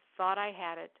I thought I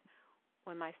had it,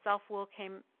 when my self-will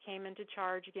came into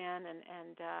charge again,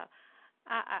 and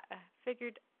I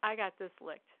figured I got this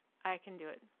licked. I can do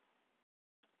it.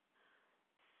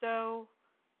 So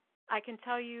I can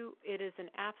tell you it is an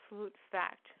absolute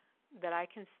fact that I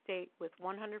can state with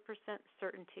 100%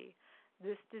 certainty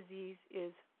this disease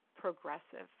is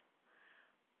progressive.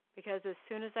 Because as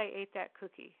soon as I ate that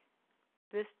cookie,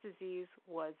 this disease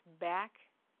was back.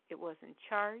 It was in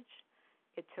charge.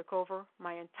 It took over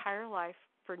my entire life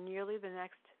for nearly the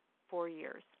next 4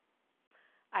 years.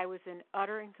 I was in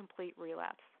utter and complete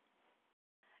relapse.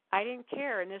 I didn't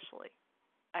care initially.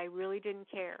 I really didn't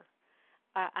care.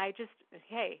 I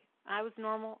was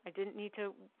normal. I didn't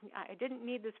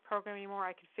need this program anymore.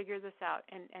 I could figure this out.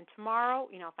 And tomorrow,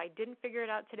 if I didn't figure it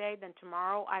out today, then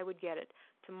tomorrow I would get it.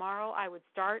 Tomorrow I would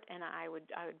start, and I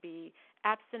would be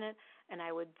abstinent, and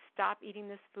I would stop eating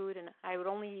this food, and I would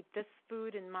only eat this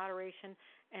food in moderation,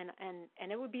 and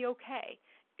it would be okay.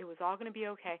 It was all going to be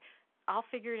okay. I'll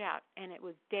figure it out. And it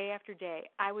was day after day.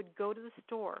 I would go to the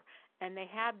store, and they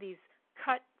had these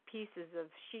cut pieces of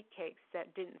sheet cakes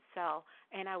that didn't sell,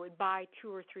 and I would buy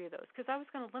 2 or 3 of those because I was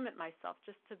going to limit myself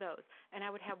just to those. And I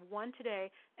would have one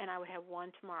today, and I would have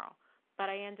one tomorrow. But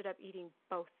I ended up eating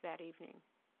both that evening.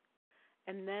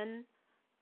 And then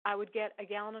I would get a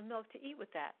gallon of milk to eat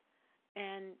with that.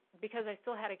 And because I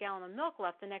still had a gallon of milk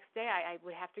left, the next day I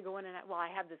would have to go in and, I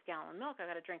have this gallon of milk. I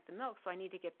got to drink the milk, so I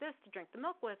need to get this to drink the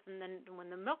milk with. And then when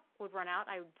the milk would run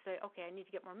out, I would say, okay, I need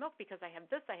to get more milk because I have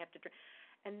this I have to drink.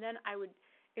 And then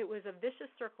it was a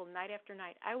vicious circle night after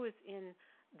night. I was in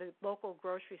the local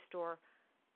grocery store,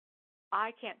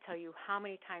 I can't tell you how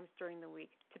many times during the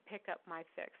week to pick up my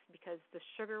fix because the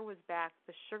sugar was back,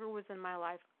 the sugar was in my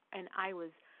life, and I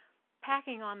was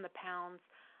packing on the pounds.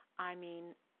 I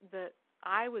mean,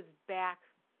 I was back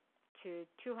to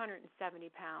 270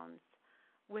 pounds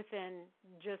within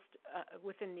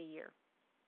the year.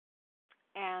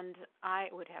 And I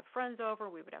would have friends over,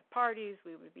 we would have parties,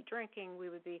 we would be drinking, we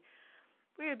would be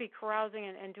carousing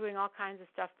and doing all kinds of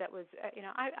stuff that was,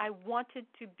 I wanted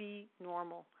to be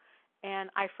normal. And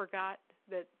I forgot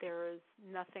that there is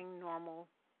nothing normal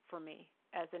for me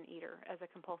as an eater, as a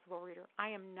compulsive overeater. I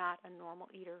am not a normal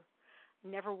eater,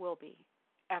 never will be,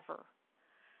 ever.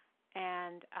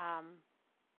 And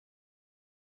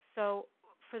so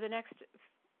for the next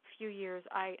few years,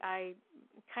 I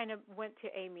kind of went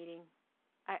to a meeting.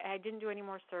 I didn't do any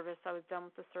more service. I was done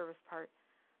with the service part.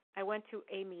 I went to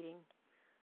a meeting.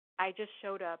 I just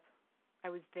showed up. I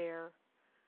was there,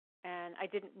 and I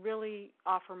didn't really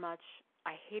offer much.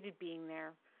 I hated being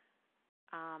there.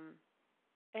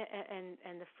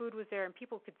 And the food was there, and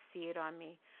people could see it on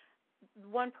me.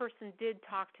 One person did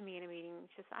talk to me in a meeting.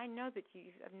 She says, I know that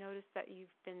I've noticed that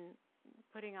you've been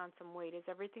putting on some weight. Is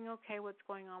everything okay? What's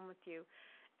going on with you?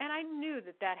 And I knew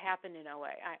that happened in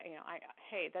OA.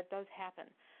 Hey, that does happen.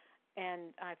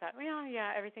 And I thought,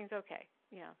 yeah, everything's okay.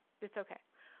 It's okay.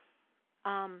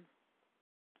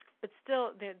 But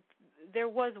still, there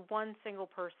was one single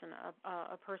person,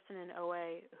 a person in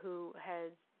OA who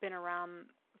has been around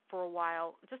for a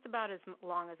while, just about as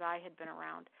long as I had been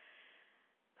around,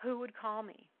 who would call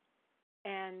me.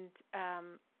 And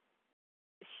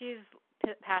she's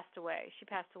passed away. She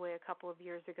passed away a couple of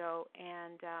years ago,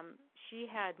 and she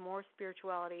had more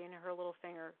spirituality in her little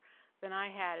finger than I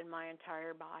had in my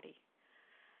entire body.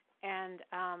 And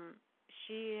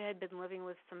she had been living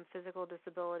with some physical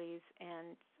disabilities,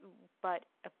 but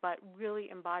really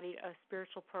embodied a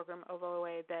spiritual program of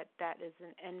OA that is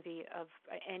an envy of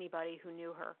anybody who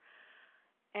knew her.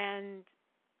 And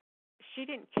she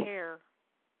didn't care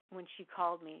when she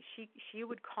called me. She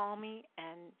would call me,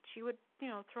 and she would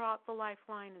throw out the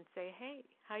lifeline and say, "Hey,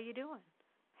 how you doing?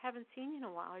 Haven't seen you in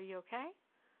a while. Are you okay?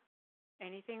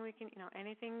 Anything we can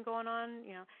anything going on?"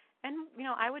 And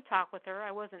I would talk with her.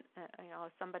 I wasn't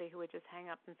somebody who would just hang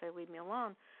up and say, "Leave me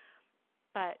alone."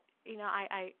 But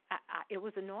I it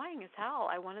was annoying as hell.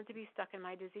 I wanted to be stuck in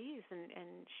my disease,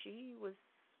 and she was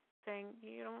saying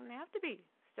you don't have to be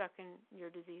stuck in your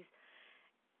disease.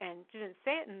 And she didn't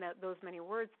say it in those many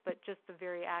words, but just the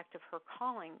very act of her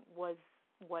calling was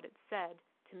what it said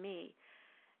to me.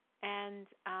 And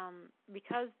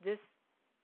because this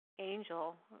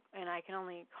angel, and I can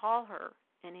only call her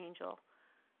an angel,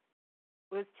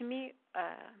 was to me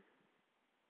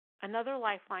another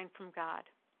lifeline from God.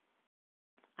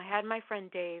 I had my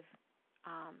friend Dave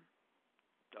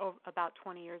about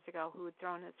 20 years ago who had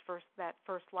thrown that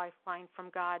first lifeline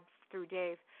from God through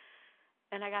Dave,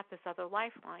 and I got this other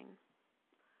lifeline.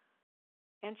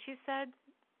 And she said,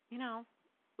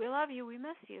 we love you, we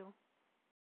miss you.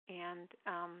 And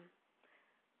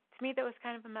to me that was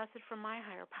kind of a message from my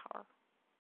higher power,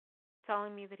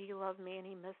 telling me that he loved me and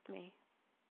he missed me.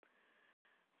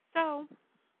 So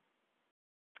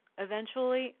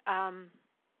eventually,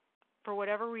 for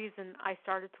whatever reason, I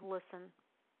started to listen.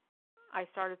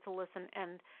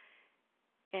 And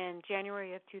in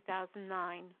January of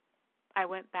 2009, I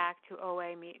went back to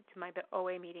my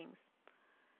OA meetings,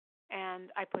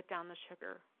 and I put down the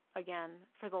sugar again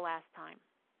for the last time.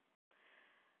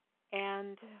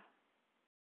 And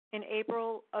in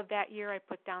April of that year, I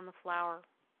put down the flour.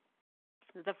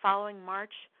 The following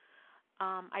March,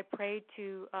 I prayed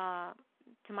to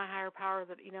my higher power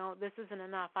that, this isn't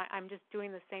enough. I'm just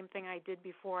doing the same thing I did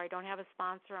before. I don't have a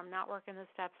sponsor. I'm not working the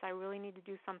steps. I really need to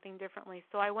do something differently.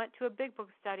 So I went to a big book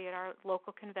study at our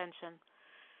local convention.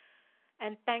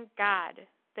 And thank God,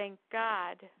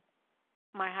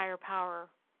 my higher power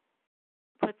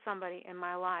put somebody in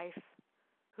my life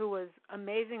who was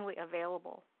amazingly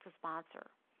available to sponsor.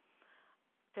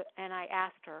 And I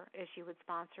asked her if she would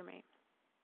sponsor me.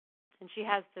 And she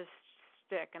has this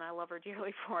shtick, and I love her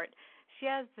dearly for it. She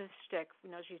has this shtick.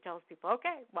 She tells people,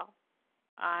 okay, well,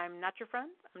 I'm not your friend.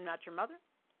 I'm not your mother.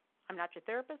 I'm not your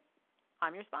therapist.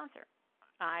 I'm your sponsor.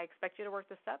 I expect you to work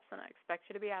the steps, and I expect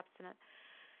you to be abstinent.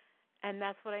 And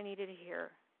that's what I needed to hear,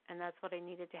 and that's what I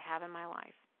needed to have in my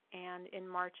life. And in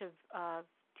March of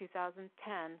 2010,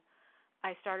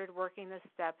 I started working the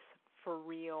steps for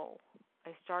real.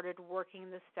 I started working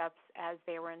the steps as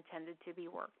they were intended to be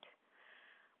worked.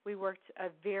 We worked a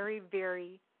very,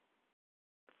 very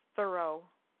thorough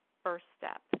first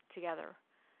step together,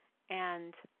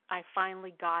 and I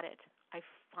finally got it. I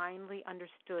finally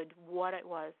understood what it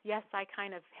was. Yes, I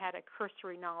kind of had a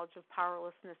cursory knowledge of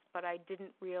powerlessness, but I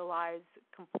didn't realize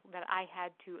that I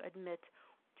had to admit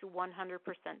to 100%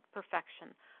 perfection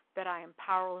that I am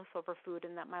powerless over food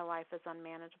and that my life is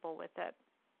unmanageable with it.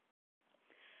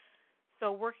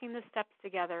 So working the steps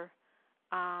together,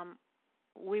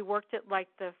 we worked it like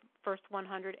the first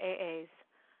 100 AAs.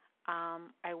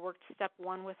 I worked step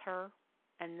 1 with her,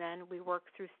 and then we worked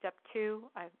through step 2,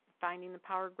 Finding the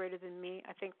Power Greater Than Me.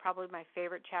 I think probably my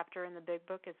favorite chapter in the big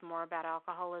book is more about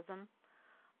alcoholism.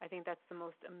 I think that's the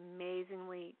most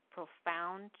amazingly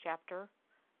profound chapter.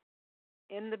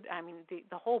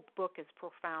 The whole book is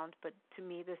profound, but to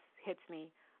me this hits me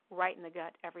right in the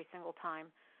gut every single time.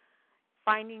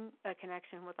 Finding a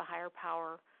connection with a higher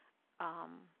power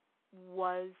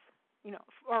was,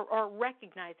 or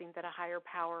recognizing that a higher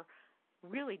power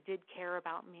really did care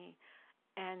about me.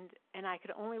 And I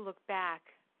could only look back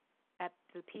at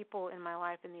the people in my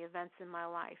life and the events in my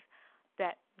life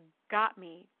that got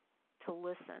me to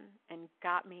listen and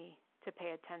got me to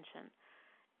pay attention.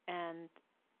 And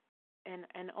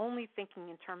only thinking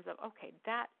in terms of, okay,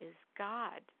 that is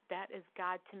God. That is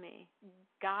God to me.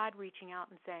 God reaching out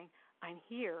and saying, I'm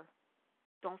here.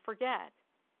 Don't forget.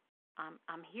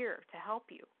 I'm here to help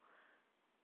you.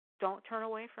 Don't turn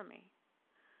away from me.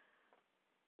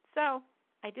 So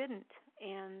I didn't.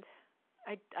 And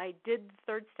I did the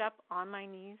third step on my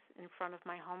knees in front of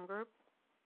my home group.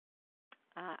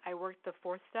 I worked the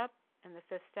fourth step and the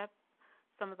fifth step,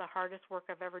 some of the hardest work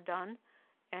I've ever done,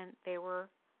 and they were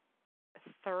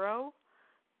thorough.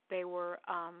 They were,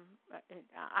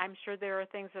 I'm sure there are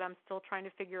things that I'm still trying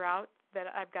to figure out that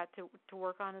I've got to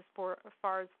work on as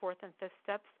far as fourth and fifth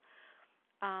steps.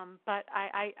 But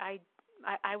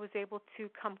I was able to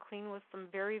come clean with some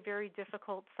very, very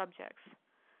difficult subjects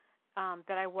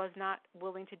that I was not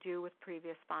willing to do with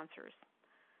previous sponsors.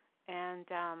 And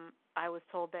I was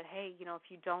told that, hey, if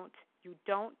you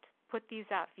don't put these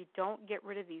out, if you don't get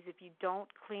rid of these, if you don't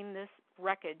clean this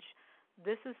wreckage,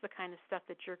 this is the kind of stuff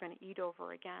that you're going to eat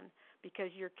over again, because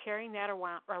you're carrying that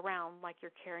around like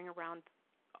you're carrying around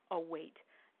a weight.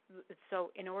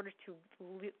 So in order to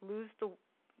lose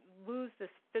this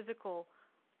physical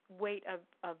weight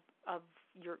of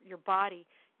your body,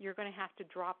 you're going to have to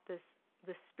drop this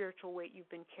spiritual weight you've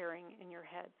been carrying in your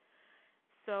head.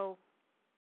 So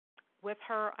with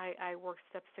her, I worked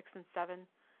steps 6 and 7,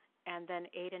 and then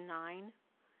 8 and 9,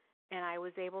 and I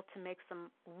was able to make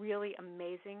some really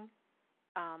amazing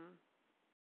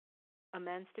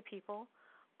amends to people.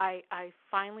 I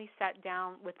finally sat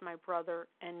down with my brother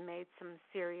and made some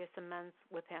serious amends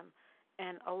with him,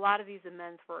 and a lot of these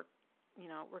amends were,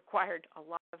 required a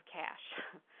lot of cash.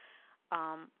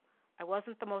 I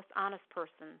wasn't the most honest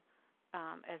person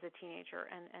as a teenager,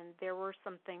 and there were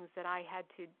some things that I had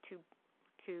to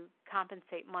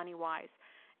compensate money-wise,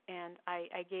 and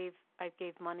I gave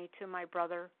money to my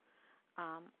brother.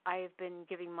 I have been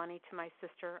giving money to my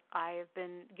sister. I have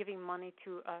been giving money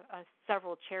to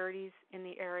several charities in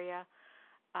the area.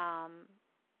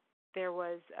 There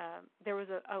was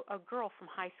a girl from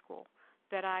high school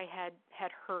that I had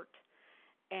hurt,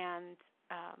 and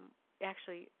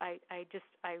actually I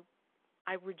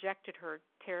rejected her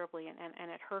terribly, and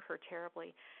it hurt her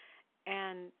terribly.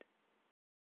 And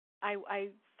I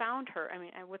found her.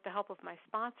 With the help of my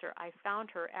sponsor, I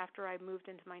found her after I moved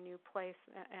into my new place.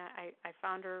 I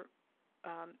found her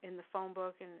in the phone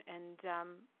book, and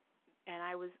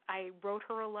I wrote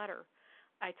her a letter.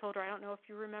 I told her, I don't know if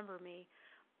you remember me,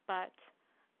 but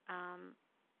I'm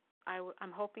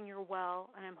hoping you're well,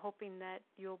 and I'm hoping that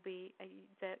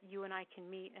that you and I can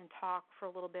meet and talk for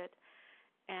a little bit.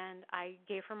 And I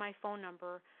gave her my phone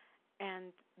number,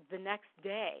 and the next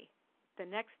day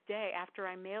after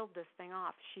I mailed this thing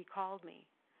off, she called me,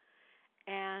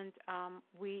 and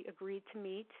we agreed to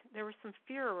meet. There was some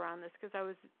fear around this because I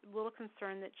was a little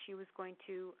concerned that she was going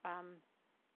to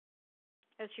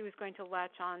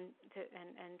latch on to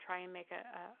and try and make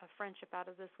a friendship out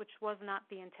of this, which was not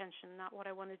the intention, not what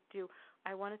I wanted to do.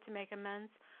 I wanted to make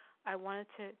amends. I wanted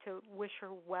to wish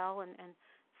her well and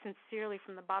sincerely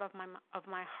from the bottom of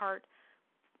my heart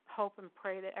hope and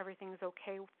pray that everything is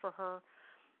okay for her.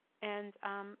 And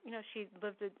she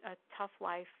lived a tough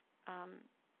life.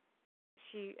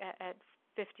 She at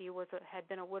 50 had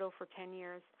been a widow for 10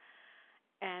 years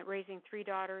and raising 3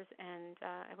 daughters, and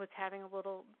was having a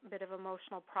little bit of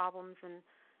emotional problems, and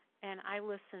I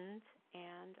listened,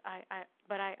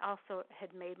 but I also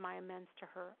had made my amends to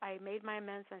her. I made my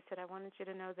amends, and I said, I wanted you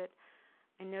to know that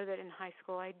I know that in high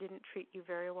school I didn't treat you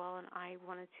very well, and I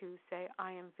wanted to say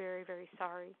I am very, very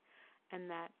sorry, and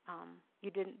that you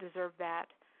didn't deserve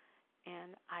that,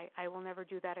 and I will never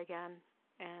do that again,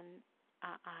 and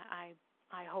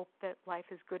I hope that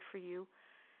life is good for you.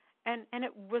 And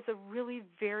it was a really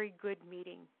very good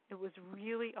meeting. It was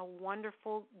really a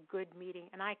wonderful, good meeting,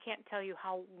 and I can't tell you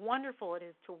how wonderful it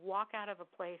is to walk out of a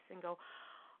place and go,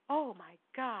 oh my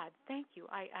God, thank you.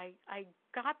 I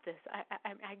got this.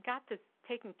 I got this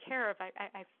taken care of.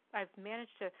 I've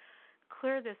managed to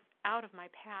clear this out of my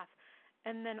path.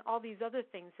 And then all these other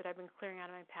things that I've been clearing out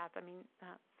of my path.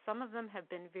 Some of them have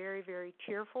been very, very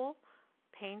tearful,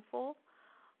 painful,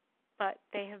 but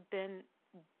they have been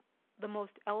the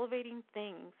most elevating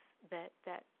things that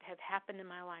have happened in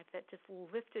my life that just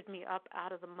lifted me up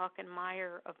out of the muck and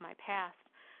mire of my past.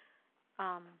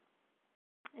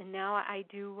 And now I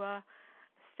do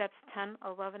steps 10,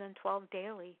 11, and 12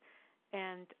 daily,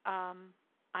 and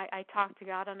I talk to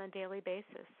God on a daily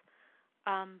basis.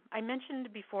 I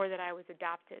mentioned before that I was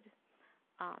adopted.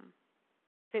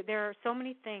 There are so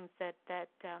many things that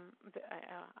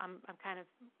I'm kind of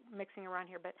mixing around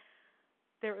here, but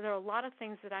there are a lot of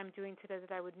things that I'm doing today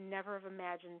that I would never have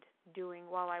imagined doing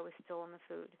while I was still in the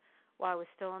food, while I was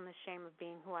still in the shame of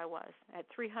being who I was. At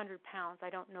 300 pounds, I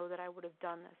don't know that I would have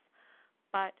done this.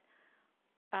 But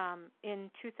in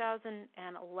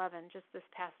 2011, just this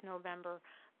past November,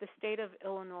 the state of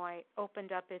Illinois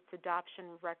opened up its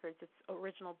adoption records, its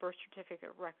original birth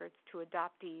certificate records, to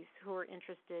adoptees who are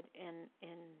interested in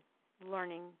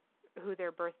learning who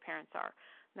their birth parents are.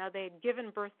 Now, they had given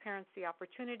birth parents the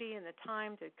opportunity and the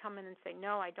time to come in and say,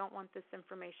 no, I don't want this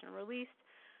information released.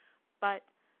 But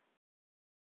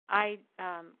I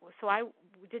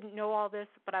didn't know all this,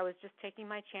 but I was just taking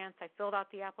my chance. I filled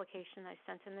out the application. I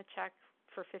sent in the check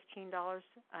for $15,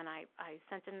 and I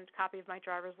sent in a copy of my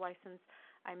driver's license.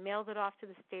 I mailed it off to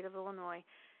the state of Illinois,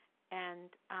 and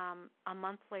a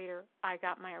month later, I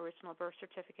got my original birth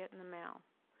certificate in the mail.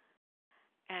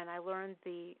 And I learned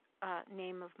the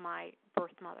name of my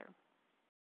birth mother.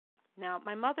 Now,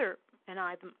 my mother and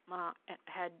I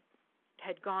had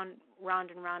gone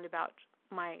round and round about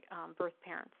my birth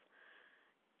parents.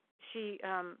 She,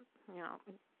 to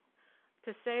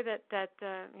say that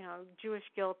Jewish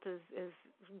guilt is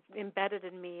embedded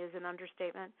in me is an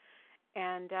understatement.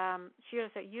 And she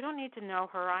would say, you don't need to know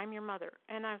her. I'm your mother.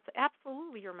 And I said,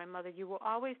 absolutely, you're my mother. You will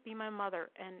always be my mother.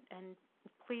 And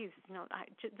please, I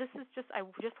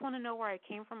just want to know where I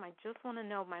came from. I just want to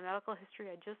know my medical history.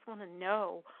 I just want to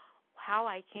know how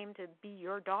I came to be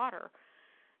your daughter.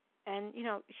 And,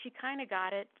 she kind of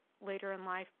got it later in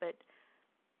life, but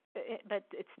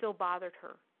it still bothered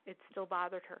her. It still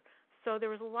bothered her. So there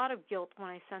was a lot of guilt when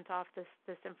I sent off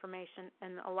this information,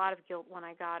 and a lot of guilt when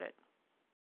I got it,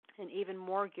 and even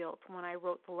more guilt when I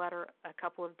wrote the letter a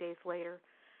couple of days later.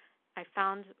 I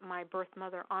found my birth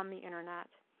mother on the internet.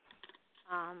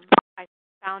 I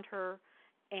found her,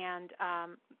 and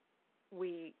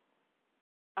we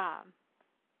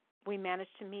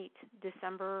managed to meet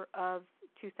December of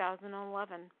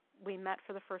 2011. We met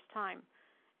for the first time.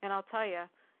 And I'll tell you,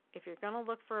 if you're going to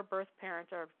look for a birth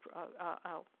parent or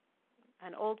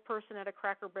an old person at a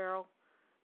Cracker Barrel,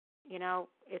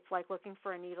 it's like looking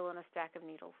for a needle in a stack of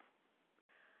needles.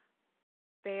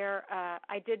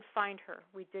 I did find her.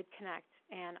 We did connect,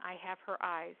 and I have her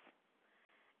eyes.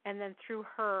 And then through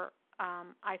her,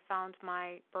 I found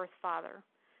my birth father.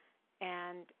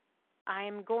 And I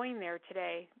am going there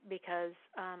today because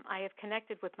I have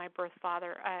connected with my birth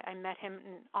father. I met him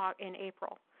in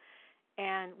April,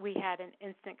 and we had an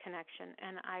instant connection.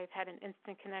 And I've had an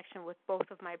instant connection with both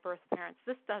of my birth parents.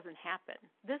 This doesn't happen.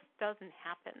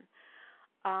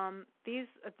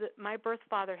 My birth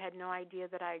father had no idea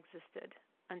that I existed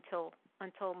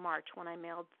until March, when I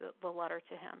mailed the letter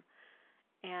to him,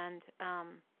 and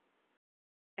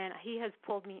he has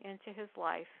pulled me into his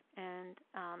life, and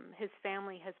his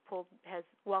family has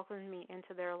welcomed me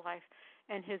into their life,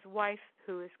 and his wife,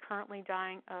 who is currently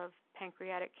dying of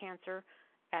pancreatic cancer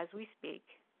as we speak,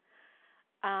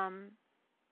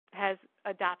 has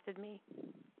adopted me.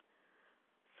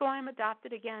 So I'm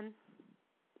adopted again,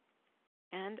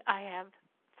 and I have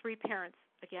 3 parents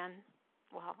again.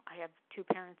 Well, I have 2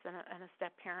 parents and a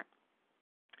step-parent,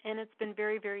 and it's been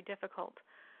very, very difficult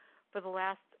for the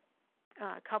last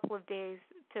couple of days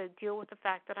to deal with the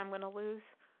fact that I'm going to lose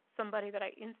somebody that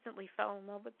I instantly fell in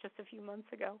love with just a few months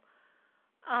ago.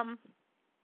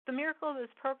 The miracle of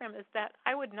this program is that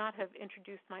I would not have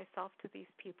introduced myself to these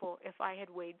people if I had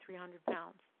weighed 300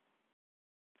 pounds.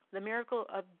 The miracle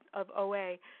of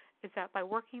OA is that by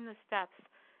working the steps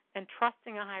and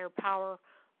trusting a higher power,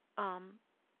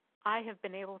 I have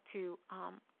been able to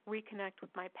reconnect with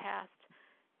my past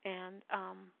and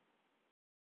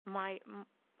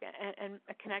and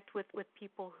connect with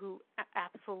people who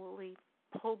absolutely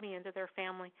pulled me into their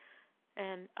family.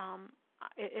 And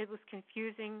it was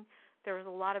confusing. There was a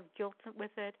lot of guilt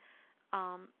with it.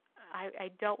 I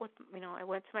dealt with, I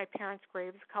went to my parents'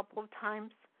 graves a couple of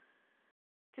times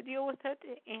to deal with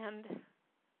it, and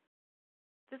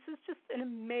this is just an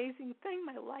amazing thing.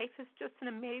 My life is just an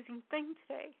amazing thing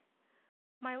today.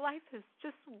 My life is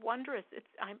just wondrous.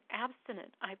 I'm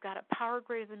abstinent. I've got a power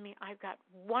greater than me. I've got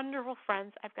wonderful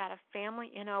friends. I've got a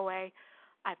family in OA.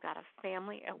 I've got a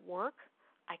family at work.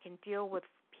 I can deal with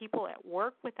people at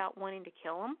work without wanting to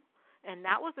kill them, and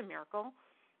that was a miracle.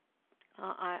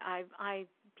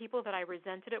 People that I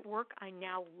resented at work, I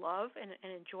now love and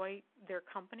enjoy their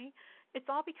company. It's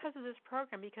all because of this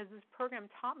program, because this program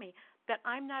taught me that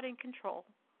I'm not in control,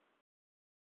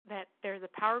 that there's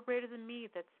a power greater than me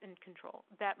that's in control,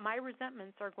 that my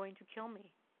resentments are going to kill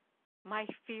me. My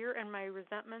fear and my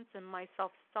resentments and my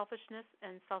selfishness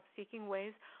and self-seeking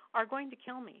ways are going to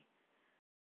kill me.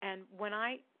 And when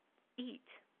I eat,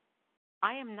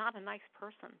 I am not a nice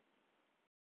person.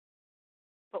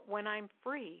 But when I'm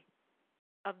free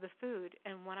of the food,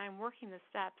 and when I'm working the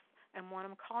steps, and when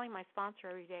I'm calling my sponsor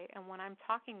every day, and when I'm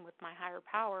talking with my higher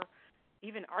power,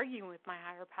 even arguing with my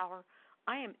higher power,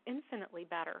 I am infinitely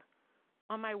better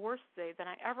on my worst day than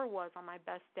I ever was on my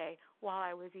best day while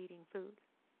I was eating food.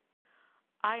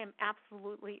 I am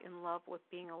absolutely in love with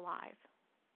being alive.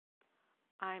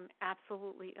 I'm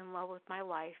absolutely in love with my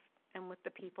life and with the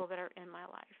people that are in my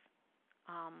life.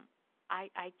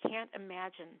 I can't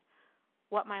imagine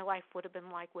what my life would have been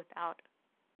like without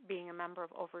being a member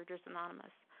of Overeaters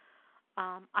Anonymous.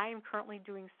 I am currently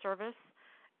doing service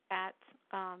at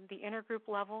the intergroup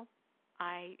level.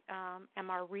 I am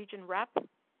our region rep.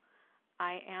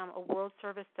 I am a World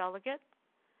Service delegate.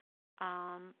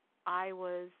 I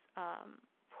was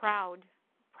proud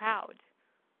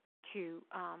to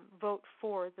vote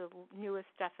for the newest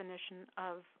definition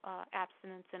of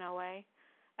abstinence in OA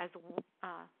as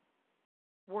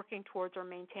working towards or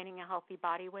maintaining a healthy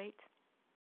body weight.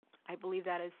 I believe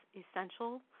that is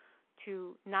essential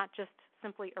to not just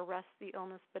simply arrest the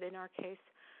illness, but in our case,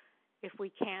 if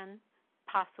we can,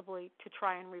 possibly to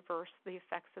try and reverse the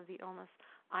effects of the illness.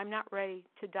 I'm not ready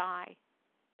to die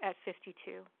at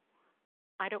 52.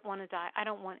 I don't want to die. I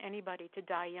don't want anybody to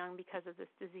die young because of this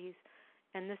disease.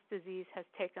 And this disease has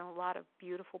taken a lot of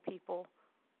beautiful people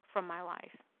from my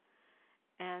life.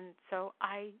 And so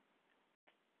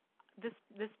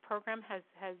this program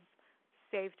has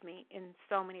saved me in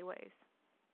so many ways.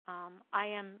 I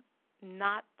am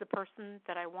not the person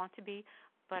that I want to be,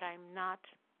 but I'm not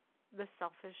the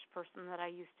selfish person that I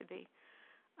used to be.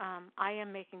 I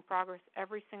am making progress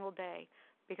every single day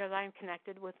because I am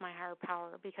connected with my higher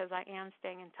power, because I am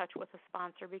staying in touch with a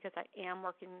sponsor, because I am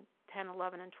working 10,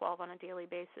 11, and 12 on a daily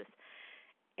basis,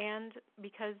 and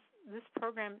because this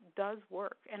program does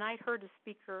work. And I heard a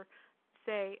speaker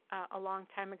say a long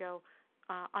time ago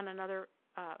on another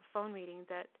phone meeting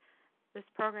that this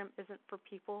program isn't for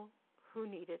people who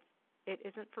need it. It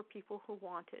isn't for people who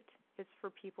want it. It's for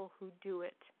people who do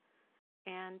it.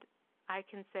 And I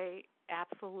can say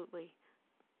absolutely,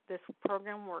 this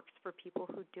program works for people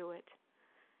who do it,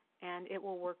 and it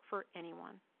will work for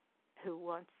anyone who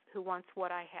wants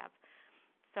what I have.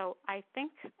 So I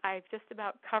think I've just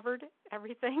about covered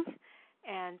everything,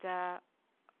 and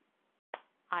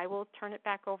I will turn it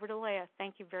back over to Leah.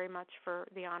 Thank you very much for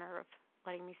the honor of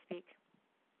letting me speak.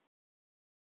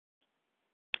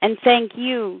 And thank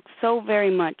you so very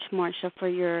much, Marcia, for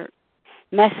your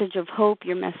message of hope,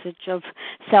 your message of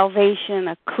salvation,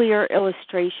 a clear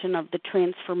illustration of the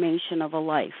transformation of a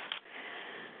life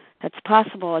that's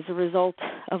possible as a result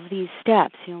of these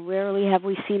steps. Rarely have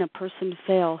we seen a person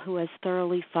fail who has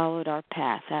thoroughly followed our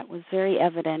path. That was very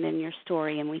evident in your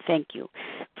story, and we thank you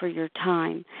for your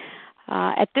time.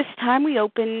 At this time, we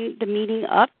open the meeting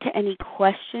up to any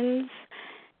questions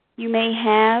you may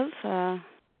have.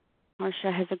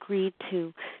 Marcia has agreed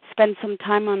to spend some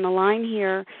time on the line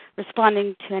here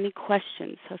responding to any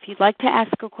questions. So if you'd like to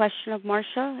ask a question of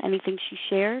Marcia, anything she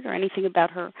shared or anything about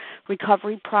her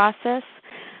recovery process,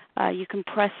 you can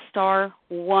press star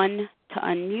 1 to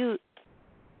unmute.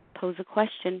 Pose a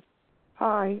question.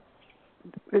 Hi,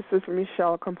 this is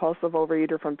Michelle, compulsive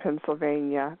overeater from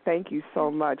Pennsylvania. Thank you so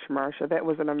much, Marcia. That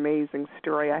was an amazing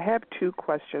story. I have 2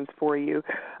 questions for you.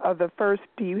 The first,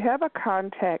 do you have a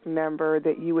contact number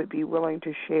that you would be willing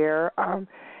to share? And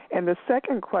the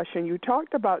second question, you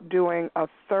talked about doing a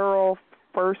thorough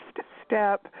first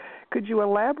step. Could you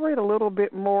elaborate a little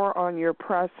bit more on your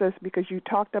process, because you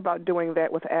talked about doing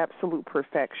that with absolute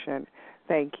perfection?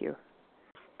 Thank you.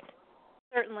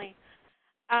 Certainly.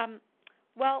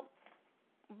 Well,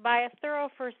 by a thorough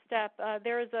first step,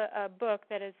 there is a book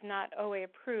that is not OA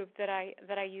approved that I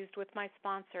used with my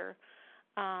sponsor.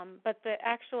 But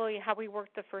actually how we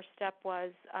worked the first step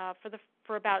was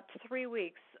for about 3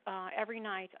 weeks, every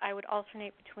night I would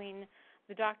alternate between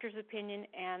the doctor's opinion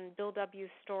and Bill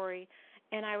W.'s story,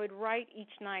 and I would write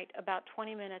each night about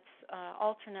 20 minutes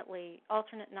alternate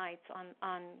nights on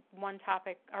one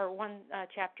topic or one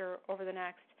chapter over the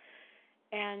next.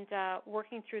 And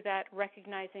working through that,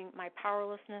 recognizing my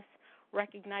powerlessness,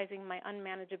 recognizing my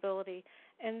unmanageability,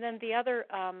 and then the other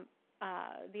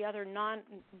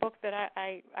non-book that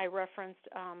I referenced,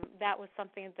 that was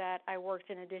something that I worked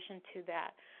in addition to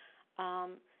that.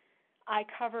 I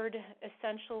covered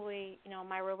essentially,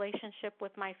 my relationship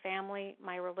with my family,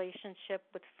 my relationship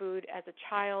with food as a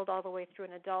child, all the way through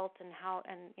an adult, and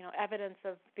evidence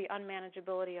of the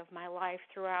unmanageability of my life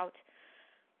throughout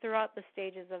the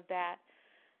stages of that.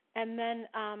 And then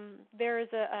there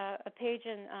is a page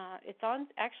it's on,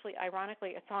 actually,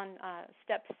 ironically, it's on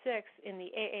step 6 in the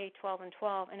AA 12 and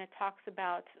 12, and it talks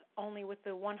about only with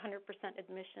the 100%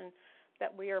 admission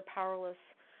that we are powerless.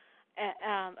 At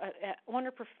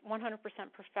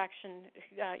 100% perfection,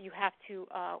 you have to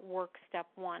work step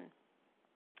 1.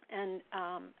 And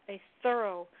a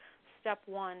thorough step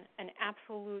 1, an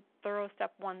absolute thorough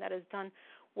step 1 that is done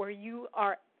where you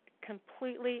are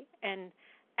completely and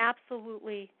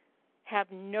absolutely have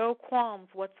no qualms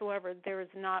whatsoever. There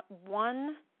is not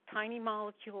one tiny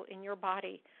molecule in your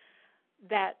body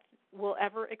that will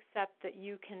ever accept that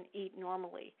you can eat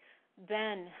normally.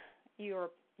 Then you've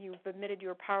admitted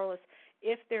you're powerless.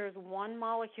 If there's one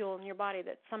molecule in your body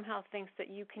that somehow thinks that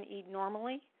you can eat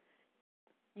normally,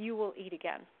 you will eat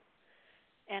again.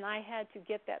 And I had to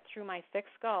get that through my thick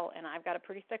skull, and I've got a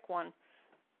pretty thick one,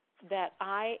 that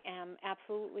I am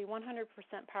absolutely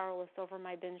 100% powerless over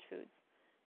my binge foods.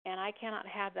 And I cannot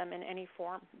have them in any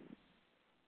form.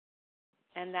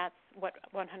 And that's what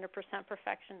 100%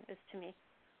 perfection is to me.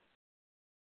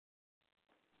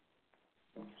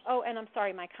 Oh, and I'm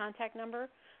sorry, my contact number.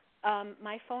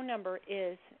 My phone number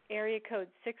is area code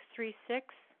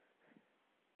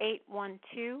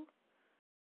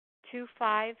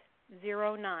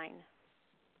 636-812-2509.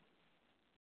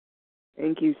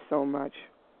 Thank you so much.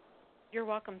 You're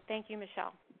welcome. Thank you,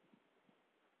 Michelle.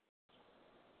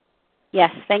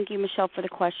 Yes, thank you, Michelle, for the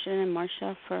question, and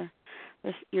Marcia for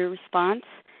your response.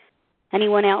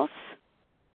 Anyone else?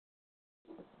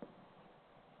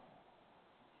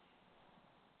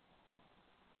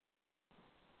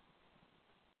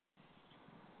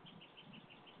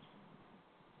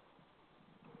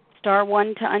 star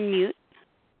 1 to unmute.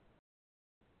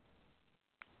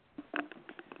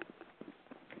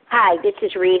 Hi, this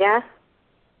is Rita.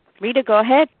 Rita, go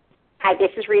ahead. Hi,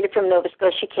 this is Rita from Nova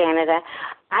Scotia, Canada.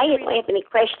 I don't have any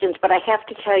questions, but I have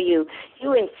to tell you,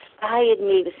 you inspired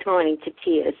me this morning to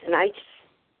tears, and I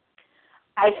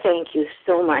thank you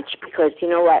so much because you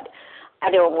know what?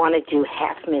 I don't want to do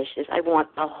half measures. I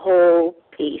want the whole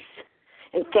piece.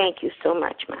 And thank you so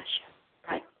much, Marcia.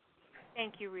 Bye.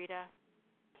 Thank you, Rita.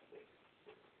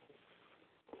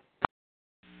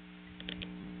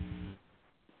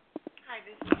 Hi,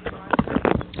 this is Yolanda.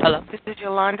 Hello. This is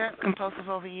Yolanda, compulsive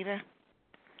overeater.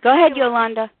 Go ahead,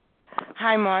 Yolanda.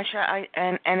 Hi, Marcia,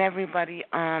 and everybody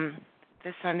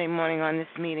this Sunday morning on this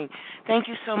meeting. Thank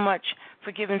you so much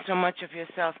for giving so much of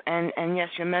yourself. And yes,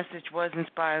 your message was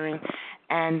inspiring.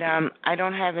 And I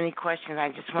don't have any questions. I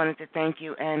just wanted to thank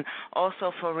you. And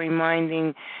also for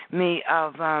reminding me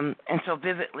of and so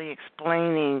vividly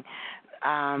explaining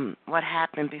what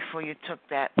happened before you took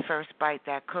that first bite,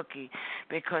 that cookie,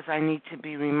 because I need to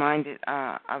be reminded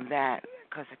of that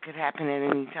because it could happen at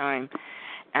any time.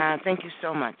 Thank you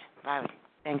so much. Bye.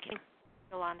 Thank you.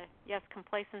 Yolanda. Yes,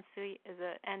 complacency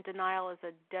and denial is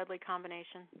a deadly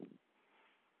combination.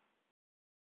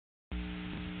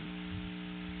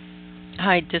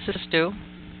 Hi, this is Stu.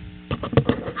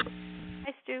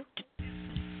 Hi, Stu.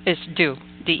 It's Dew,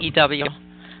 D-E-W.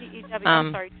 D-E-W,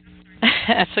 I'm sorry.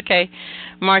 That's okay.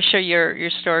 Marcia, your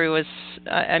story was,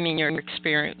 your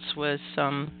experience was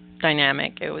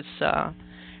dynamic. It was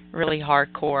really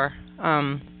hardcore.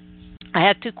 I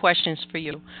had two questions for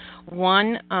you.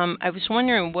 One, I was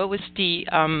wondering what was the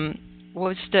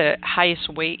highest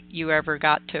weight you ever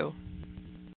got to?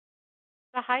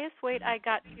 The highest weight I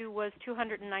got to was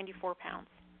 294 pounds.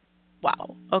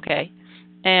 Wow. Okay.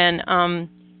 And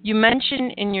you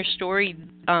mentioned in your story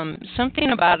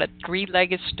something about a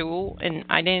three-legged stool, and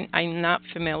I'm not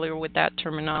familiar with that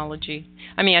terminology.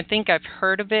 I mean, I think I've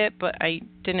heard of it, but I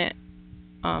didn't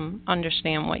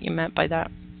understand what you meant by that.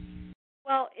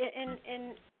 Well,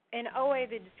 in OA,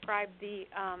 they describe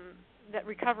that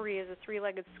recovery is a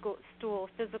three-legged stool: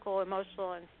 physical,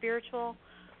 emotional, and spiritual.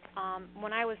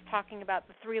 When I was talking about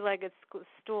the three-legged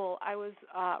stool, I was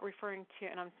referring to,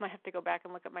 and I might have to go back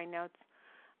and look at my notes.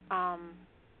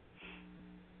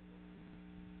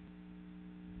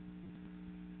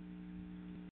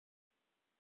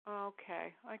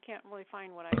 Okay, I can't really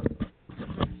find what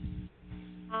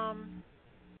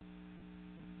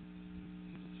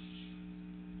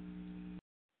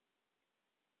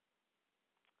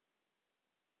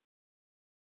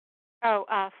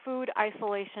food,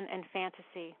 isolation, and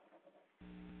fantasy.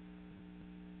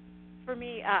 For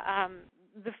me,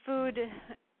 the food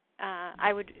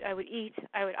I would eat,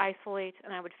 I would isolate,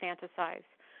 and I would fantasize.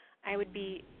 I would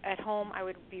be at home. I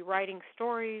would be writing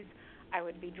stories. I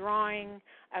would be drawing.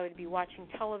 I would be watching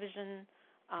television.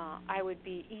 I would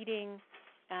be eating.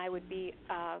 And I would be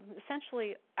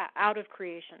essentially out of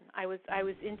creation. I was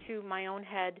into my own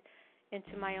head,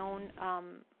 into my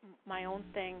own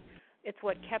thing. It's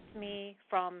what kept me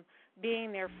from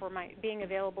being there being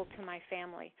available to my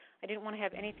family. I didn't want to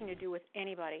have anything to do with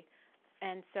anybody,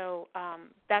 and so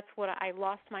that's what I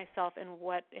lost myself in.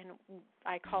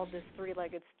 I called this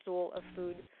three-legged stool of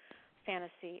food,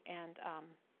 fantasy,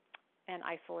 and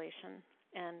isolation,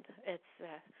 and it's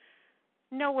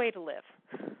no way to live.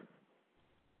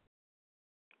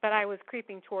 But I was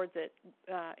creeping towards it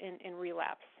in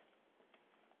relapse.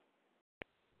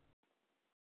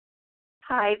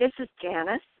 Hi, this is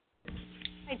Janice.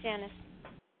 Hi, Janice.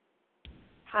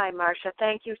 Hi, Marcia.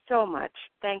 Thank you so much.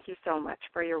 Thank you so much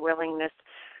for your willingness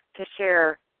to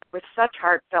share with such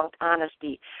heartfelt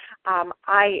honesty.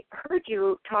 I heard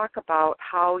you talk about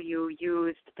how you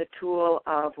used the tool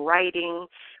of writing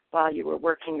while you were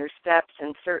working your steps,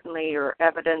 and certainly your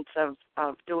evidence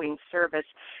of doing service.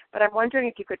 But I'm wondering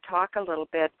if you could talk a little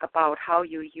bit about how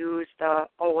you use the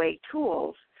OA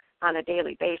tools on a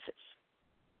daily basis.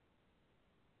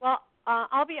 Well,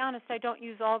 I'll be honest, I don't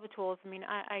use all the tools. I mean,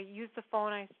 I use the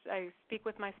phone. I speak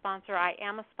with my sponsor. I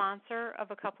am a sponsor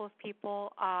of a couple of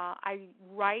people. I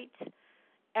write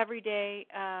every day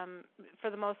for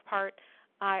the most part.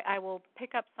 I will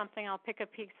pick up something. I'll pick a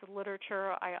piece of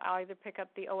literature. I'll either pick up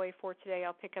the OA for Today.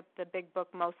 I'll pick up the big book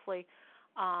mostly.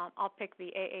 I'll pick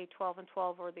the AA 12 and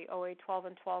 12 or the OA 12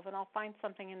 and 12, and I'll find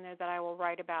something in there that I will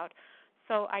write about.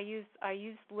 So I use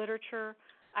literature.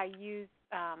 I use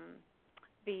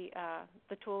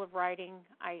the tool of writing.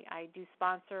 I do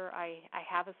sponsor. I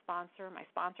have a sponsor. My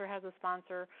sponsor has a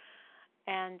sponsor.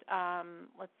 And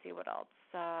let's see what else.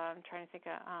 I'm trying to think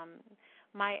of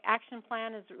my action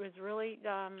plan is really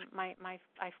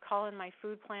I call in my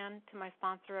food plan to my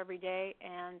sponsor every day,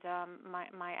 and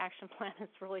my action plan is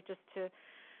really just to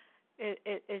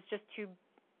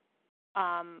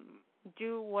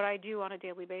do what I do on a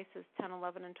daily basis, 10,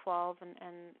 11, and 12, and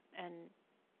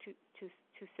to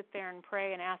sit there and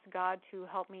pray and ask God to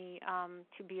help me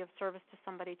to be of service to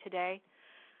somebody today.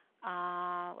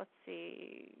 Let's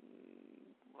see.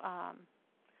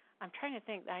 I'm trying to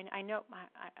think. I know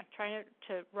I'm trying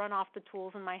to run off the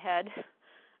tools in my head.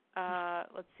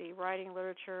 Let's see. Writing,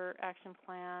 literature, action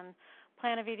plan,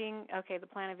 plan of eating. Okay, the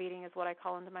plan of eating is what I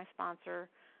call into my sponsor.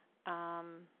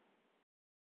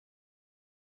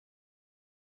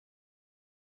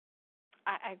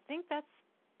 I think that's.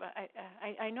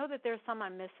 I know that there's some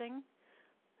I'm missing,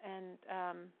 and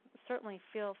certainly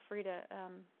feel free to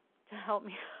help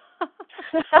me.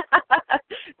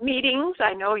 Meetings.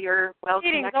 I know you're well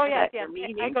connected. Oh, yes, yes.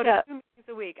 Meetings. I go to 2 meetings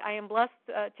a week. I am blessed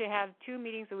to have 2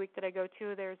 meetings a week that I go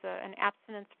to. There's an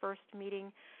abstinence first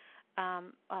meeting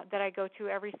that I go to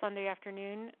every Sunday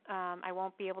afternoon. I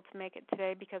won't be able to make it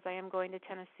today because I am going to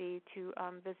Tennessee to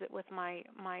visit with my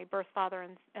birth father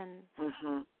and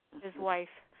his wife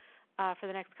for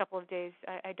the next couple of days.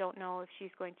 I don't know if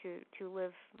she's going to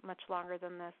live much longer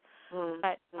than this,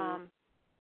 but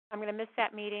I'm going to miss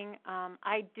that meeting.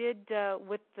 I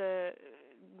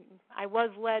was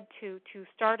led to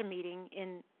start a meeting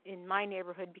in my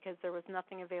neighborhood because there was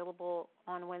nothing available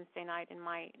on Wednesday night in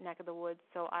my neck of the woods.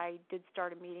 So I did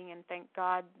start a meeting, and thank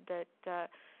God that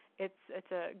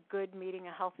it's a good meeting,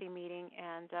 a healthy meeting.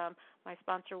 And my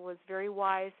sponsor was very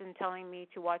wise in telling me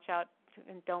to watch out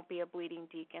and don't be a bleeding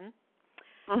deacon.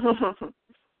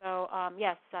 So,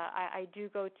 yes, I do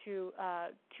go to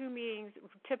 2 meetings.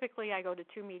 Typically, I go to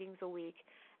 2 meetings a week,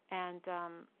 and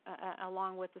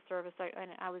along with the service,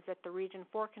 I was at the Region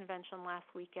 4 convention last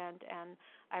weekend, and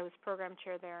I was program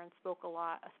chair there and spoke a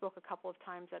lot. I spoke a couple of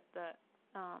times at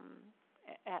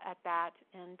that,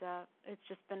 and it's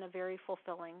just been a very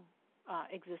fulfilling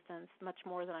existence, much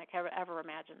more than I ever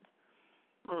imagined.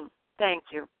 Thank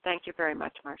you. Thank you very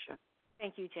much, Marcia.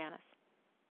 Thank you, Janice.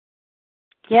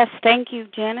 Yes, thank you,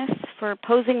 Janice, for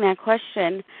posing that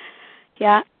question.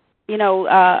 Yeah,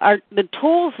 the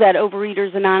tools that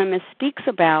Overeaters Anonymous speaks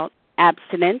about: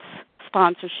 abstinence,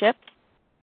 sponsorship,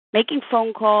 making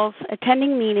phone calls,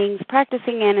 attending meetings,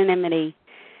 practicing anonymity,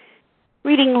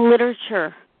 reading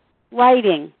literature,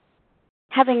 writing,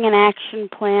 having an action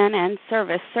plan, and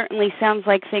service certainly sounds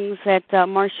like things that,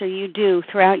 Marcia, you do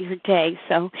throughout your day.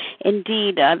 So,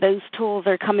 indeed, those tools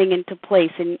are coming into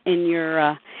place in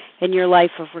your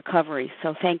life of recovery.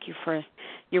 So thank you for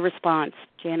your response.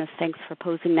 Janice, thanks for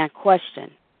posing that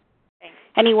question. Thanks.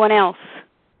 Anyone else?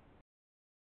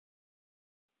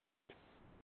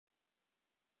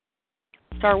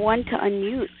 Star 1 to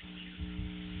unmute.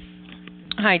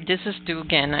 Hi, this is Stu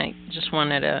again. I just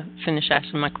wanted to finish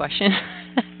asking my question.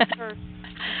 Sure.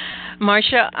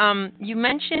 Marcia, you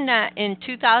mentioned that in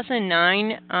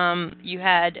 2009 you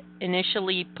had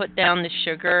initially put down the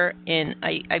sugar in,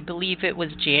 I believe it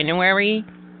was January.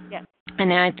 Yes.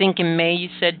 And then I think in May you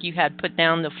said you had put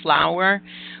down the flour.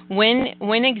 When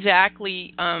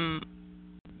exactly,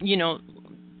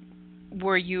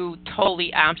 were you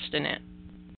totally abstinent?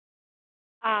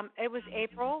 It was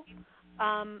April.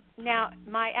 Now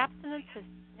my abstinence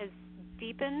has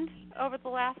deepened over the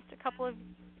last couple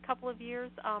of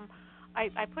years.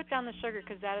 I put down the sugar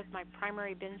because that is my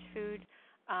primary binge food.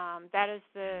 That is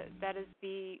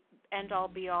the end all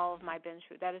be all of my binge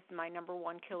food. That is my number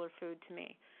one killer food to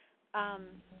me.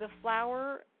 The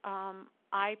flour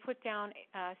I put down,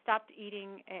 stopped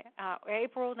eating.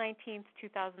 April 19th,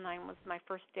 2009 was my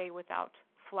first day without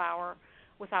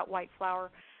white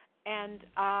flour, and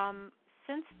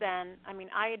since then,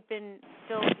 I had been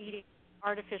still eating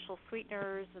artificial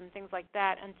sweeteners and things like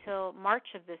that until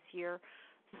March of this year.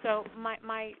 So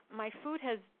my food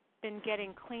has been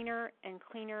getting cleaner and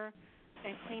cleaner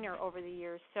and cleaner over the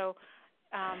years. So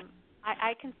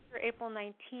I consider April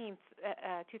 19th,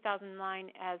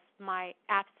 2009 as my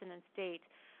abstinence date,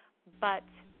 but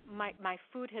my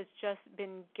food has just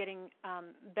been getting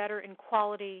better in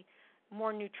quality,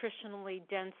 more nutritionally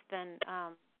dense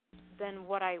than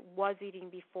what I was eating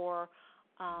before,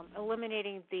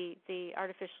 eliminating the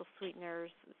artificial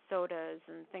sweeteners, sodas,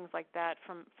 and things like that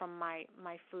from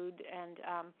my food, and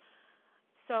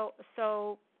so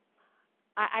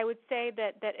I would say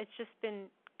that it's just been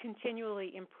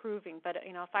continually improving. But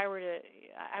if I were to,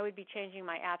 I would be changing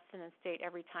my abstinence date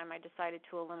every time I decided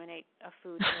to eliminate a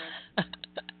food.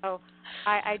 So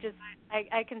I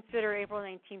consider April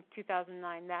 19th,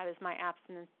 2009, that is my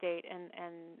abstinence date,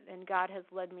 and God has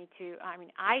led me to, I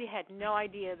mean, I had no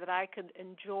idea that I could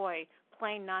enjoy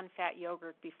plain non-fat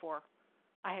yogurt before.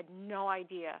 I had no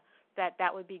idea that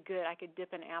that would be good. I could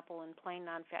dip an apple in plain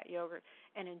non-fat yogurt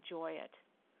and enjoy it.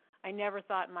 I never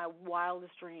thought in my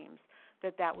wildest dreams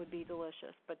that that would be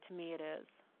delicious, but to me it is.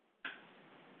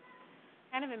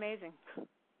 Kind of amazing.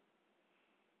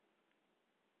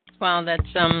 Wow,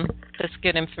 that's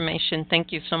good information.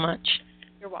 Thank you so much.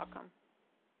 You're welcome.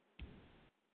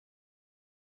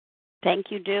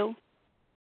 Thank you, Dew.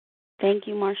 Thank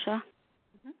you, Marcia.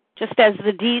 Just as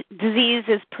the disease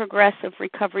is progressive,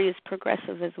 recovery is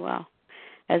progressive as well.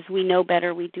 As we know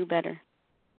better, we do better.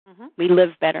 Mm-hmm. We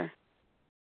live better.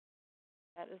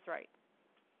 That is right.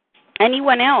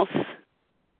 Anyone else?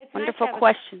 It's Wonderful nice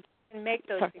question. And make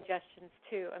those suggestions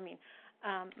too. I mean,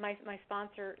 my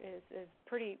sponsor is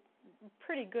pretty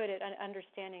good at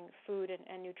understanding food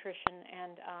and nutrition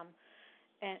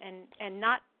and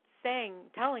not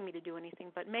telling me to do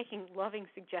anything, but making loving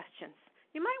suggestions.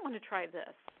 You might want to try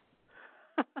this.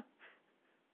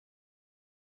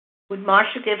 Would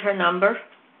Marcia give her number?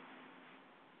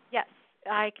 Yes,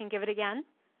 I can give it again.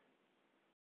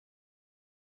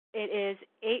 It is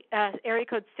area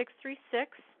code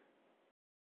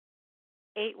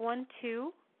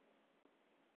 636-812-2509.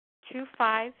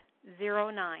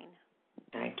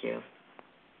 Thank you.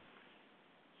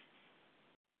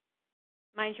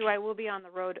 Mind you, I will be on the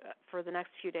road for the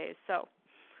next few days, so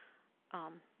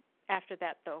after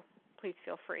that, though, please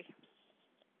feel free.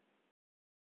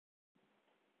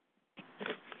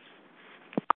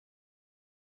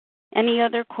 Any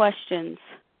other questions?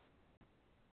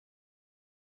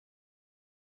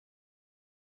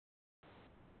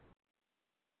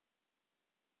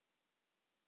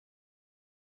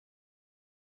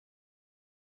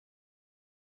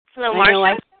 Hello,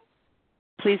 Marcia.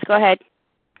 Please go ahead.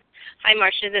 Hi,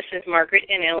 Marcia. This is Margaret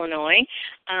in Illinois.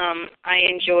 I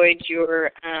enjoyed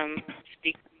your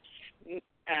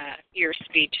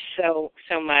speech so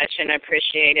much, and I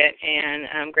appreciate it, and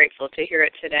I'm grateful to hear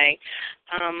it today.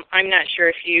 I'm not sure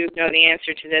if you know the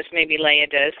answer to this. Maybe Leah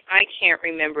does. I can't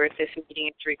remember if this meeting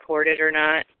is recorded or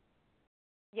not.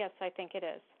 Yes, I think it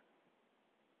is.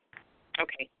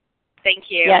 Okay. Thank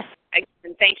you. Yes.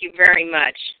 Thank you very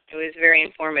much. It was very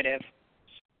informative.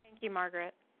 Thank you,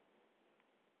 Margaret.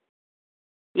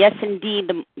 Yes, indeed.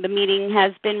 The meeting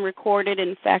has been recorded.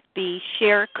 In fact, the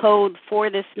share code for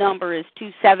this number is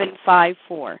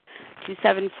 2754.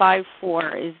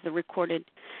 2754 is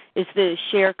the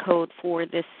share code for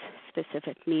this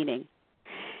specific meeting.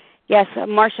 Yes,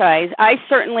 Marcia, I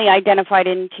certainly identified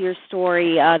into your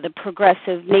story the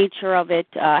progressive nature of it,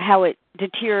 how it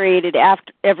deteriorated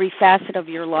after every facet of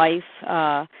your life,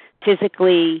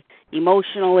 physically,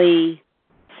 emotionally,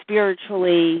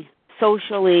 spiritually,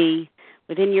 socially,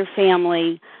 within your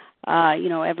family.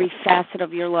 Every facet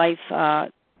of your life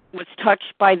was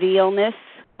touched by the illness,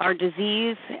 our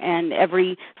disease, and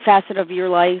every facet of your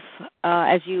life,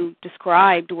 as you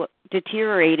described,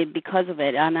 deteriorated because of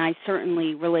it, and I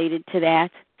certainly related to that.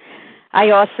 I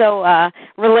also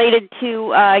related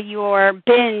to your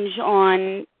binge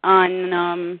on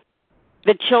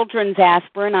the children's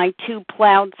aspirin. I, too,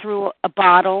 plowed through a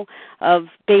bottle of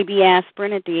baby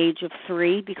aspirin at the age of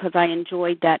 3 because I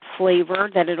enjoyed that flavor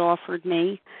that it offered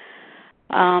me.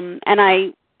 And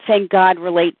I, thank God,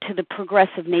 relate to the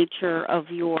progressive nature of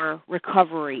your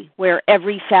recovery, where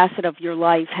every facet of your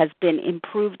life has been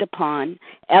improved upon,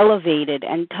 elevated,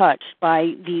 and touched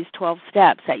by these 12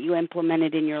 steps that you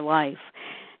implemented in your life.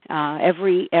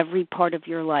 Every part of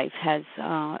your life has,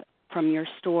 from your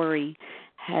story,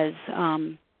 has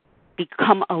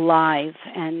become alive,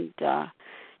 and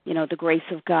the grace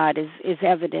of God is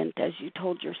evident as you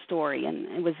told your story, and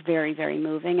it was very, very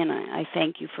moving, and I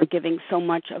thank you for giving so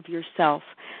much of yourself.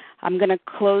 I'm going to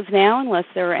close now unless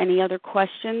there are any other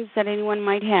questions that anyone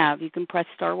might have. You can press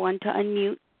star 1 to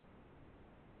unmute.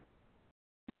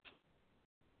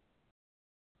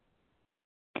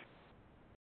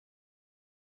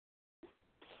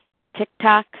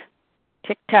 Tick-tock,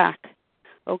 tick-tock.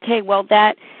 Okay, well,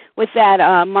 with that,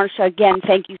 Marcia, again,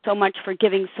 thank you so much for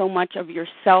giving so much of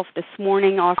yourself this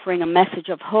morning, offering a message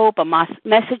of hope, a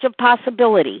message of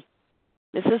possibility.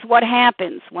 This is what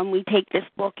happens when we take this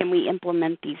book and we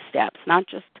implement these steps, not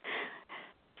just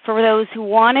for those who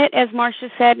want it, as Marcia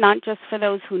said, not just for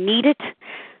those who need it,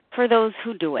 for those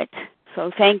who do it. So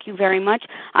thank you very much.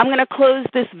 I'm going to close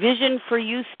this Vision for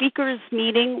You speakers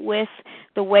meeting with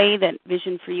the way that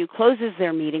Vision for You closes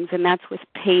their meetings, and that's with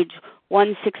page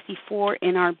 164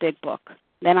 in our big book.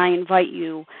 Then I invite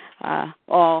you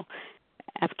all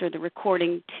after the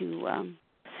recording to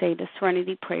say the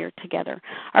Serenity Prayer together.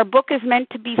 Our book is meant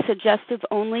to be suggestive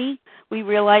only. We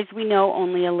realize we know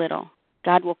only a little.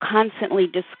 God will constantly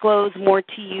disclose more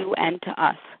to you and to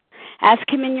us. Ask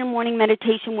him in your morning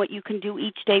meditation what you can do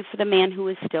each day for the man who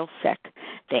is still sick.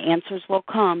 The answers will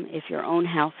come if your own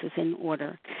house is in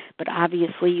order. But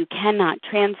obviously you cannot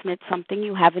transmit something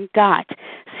you haven't got.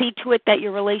 See to it that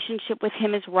your relationship with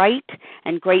him is right,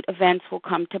 and great events will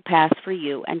come to pass for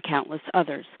you and countless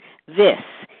others. This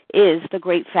is the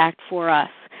great fact for us.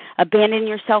 Abandon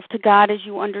yourself to God as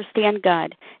you understand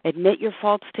God. Admit your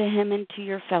faults to him and to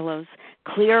your fellows.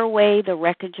 Clear away the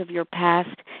wreckage of your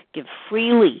past. Give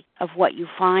freely of what you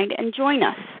find and join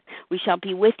us. We shall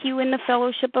be with you in the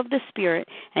fellowship of the Spirit,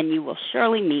 and you will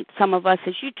surely meet some of us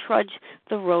as you trudge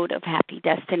the road of happy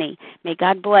destiny. May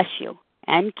God bless you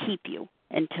and keep you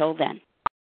until then.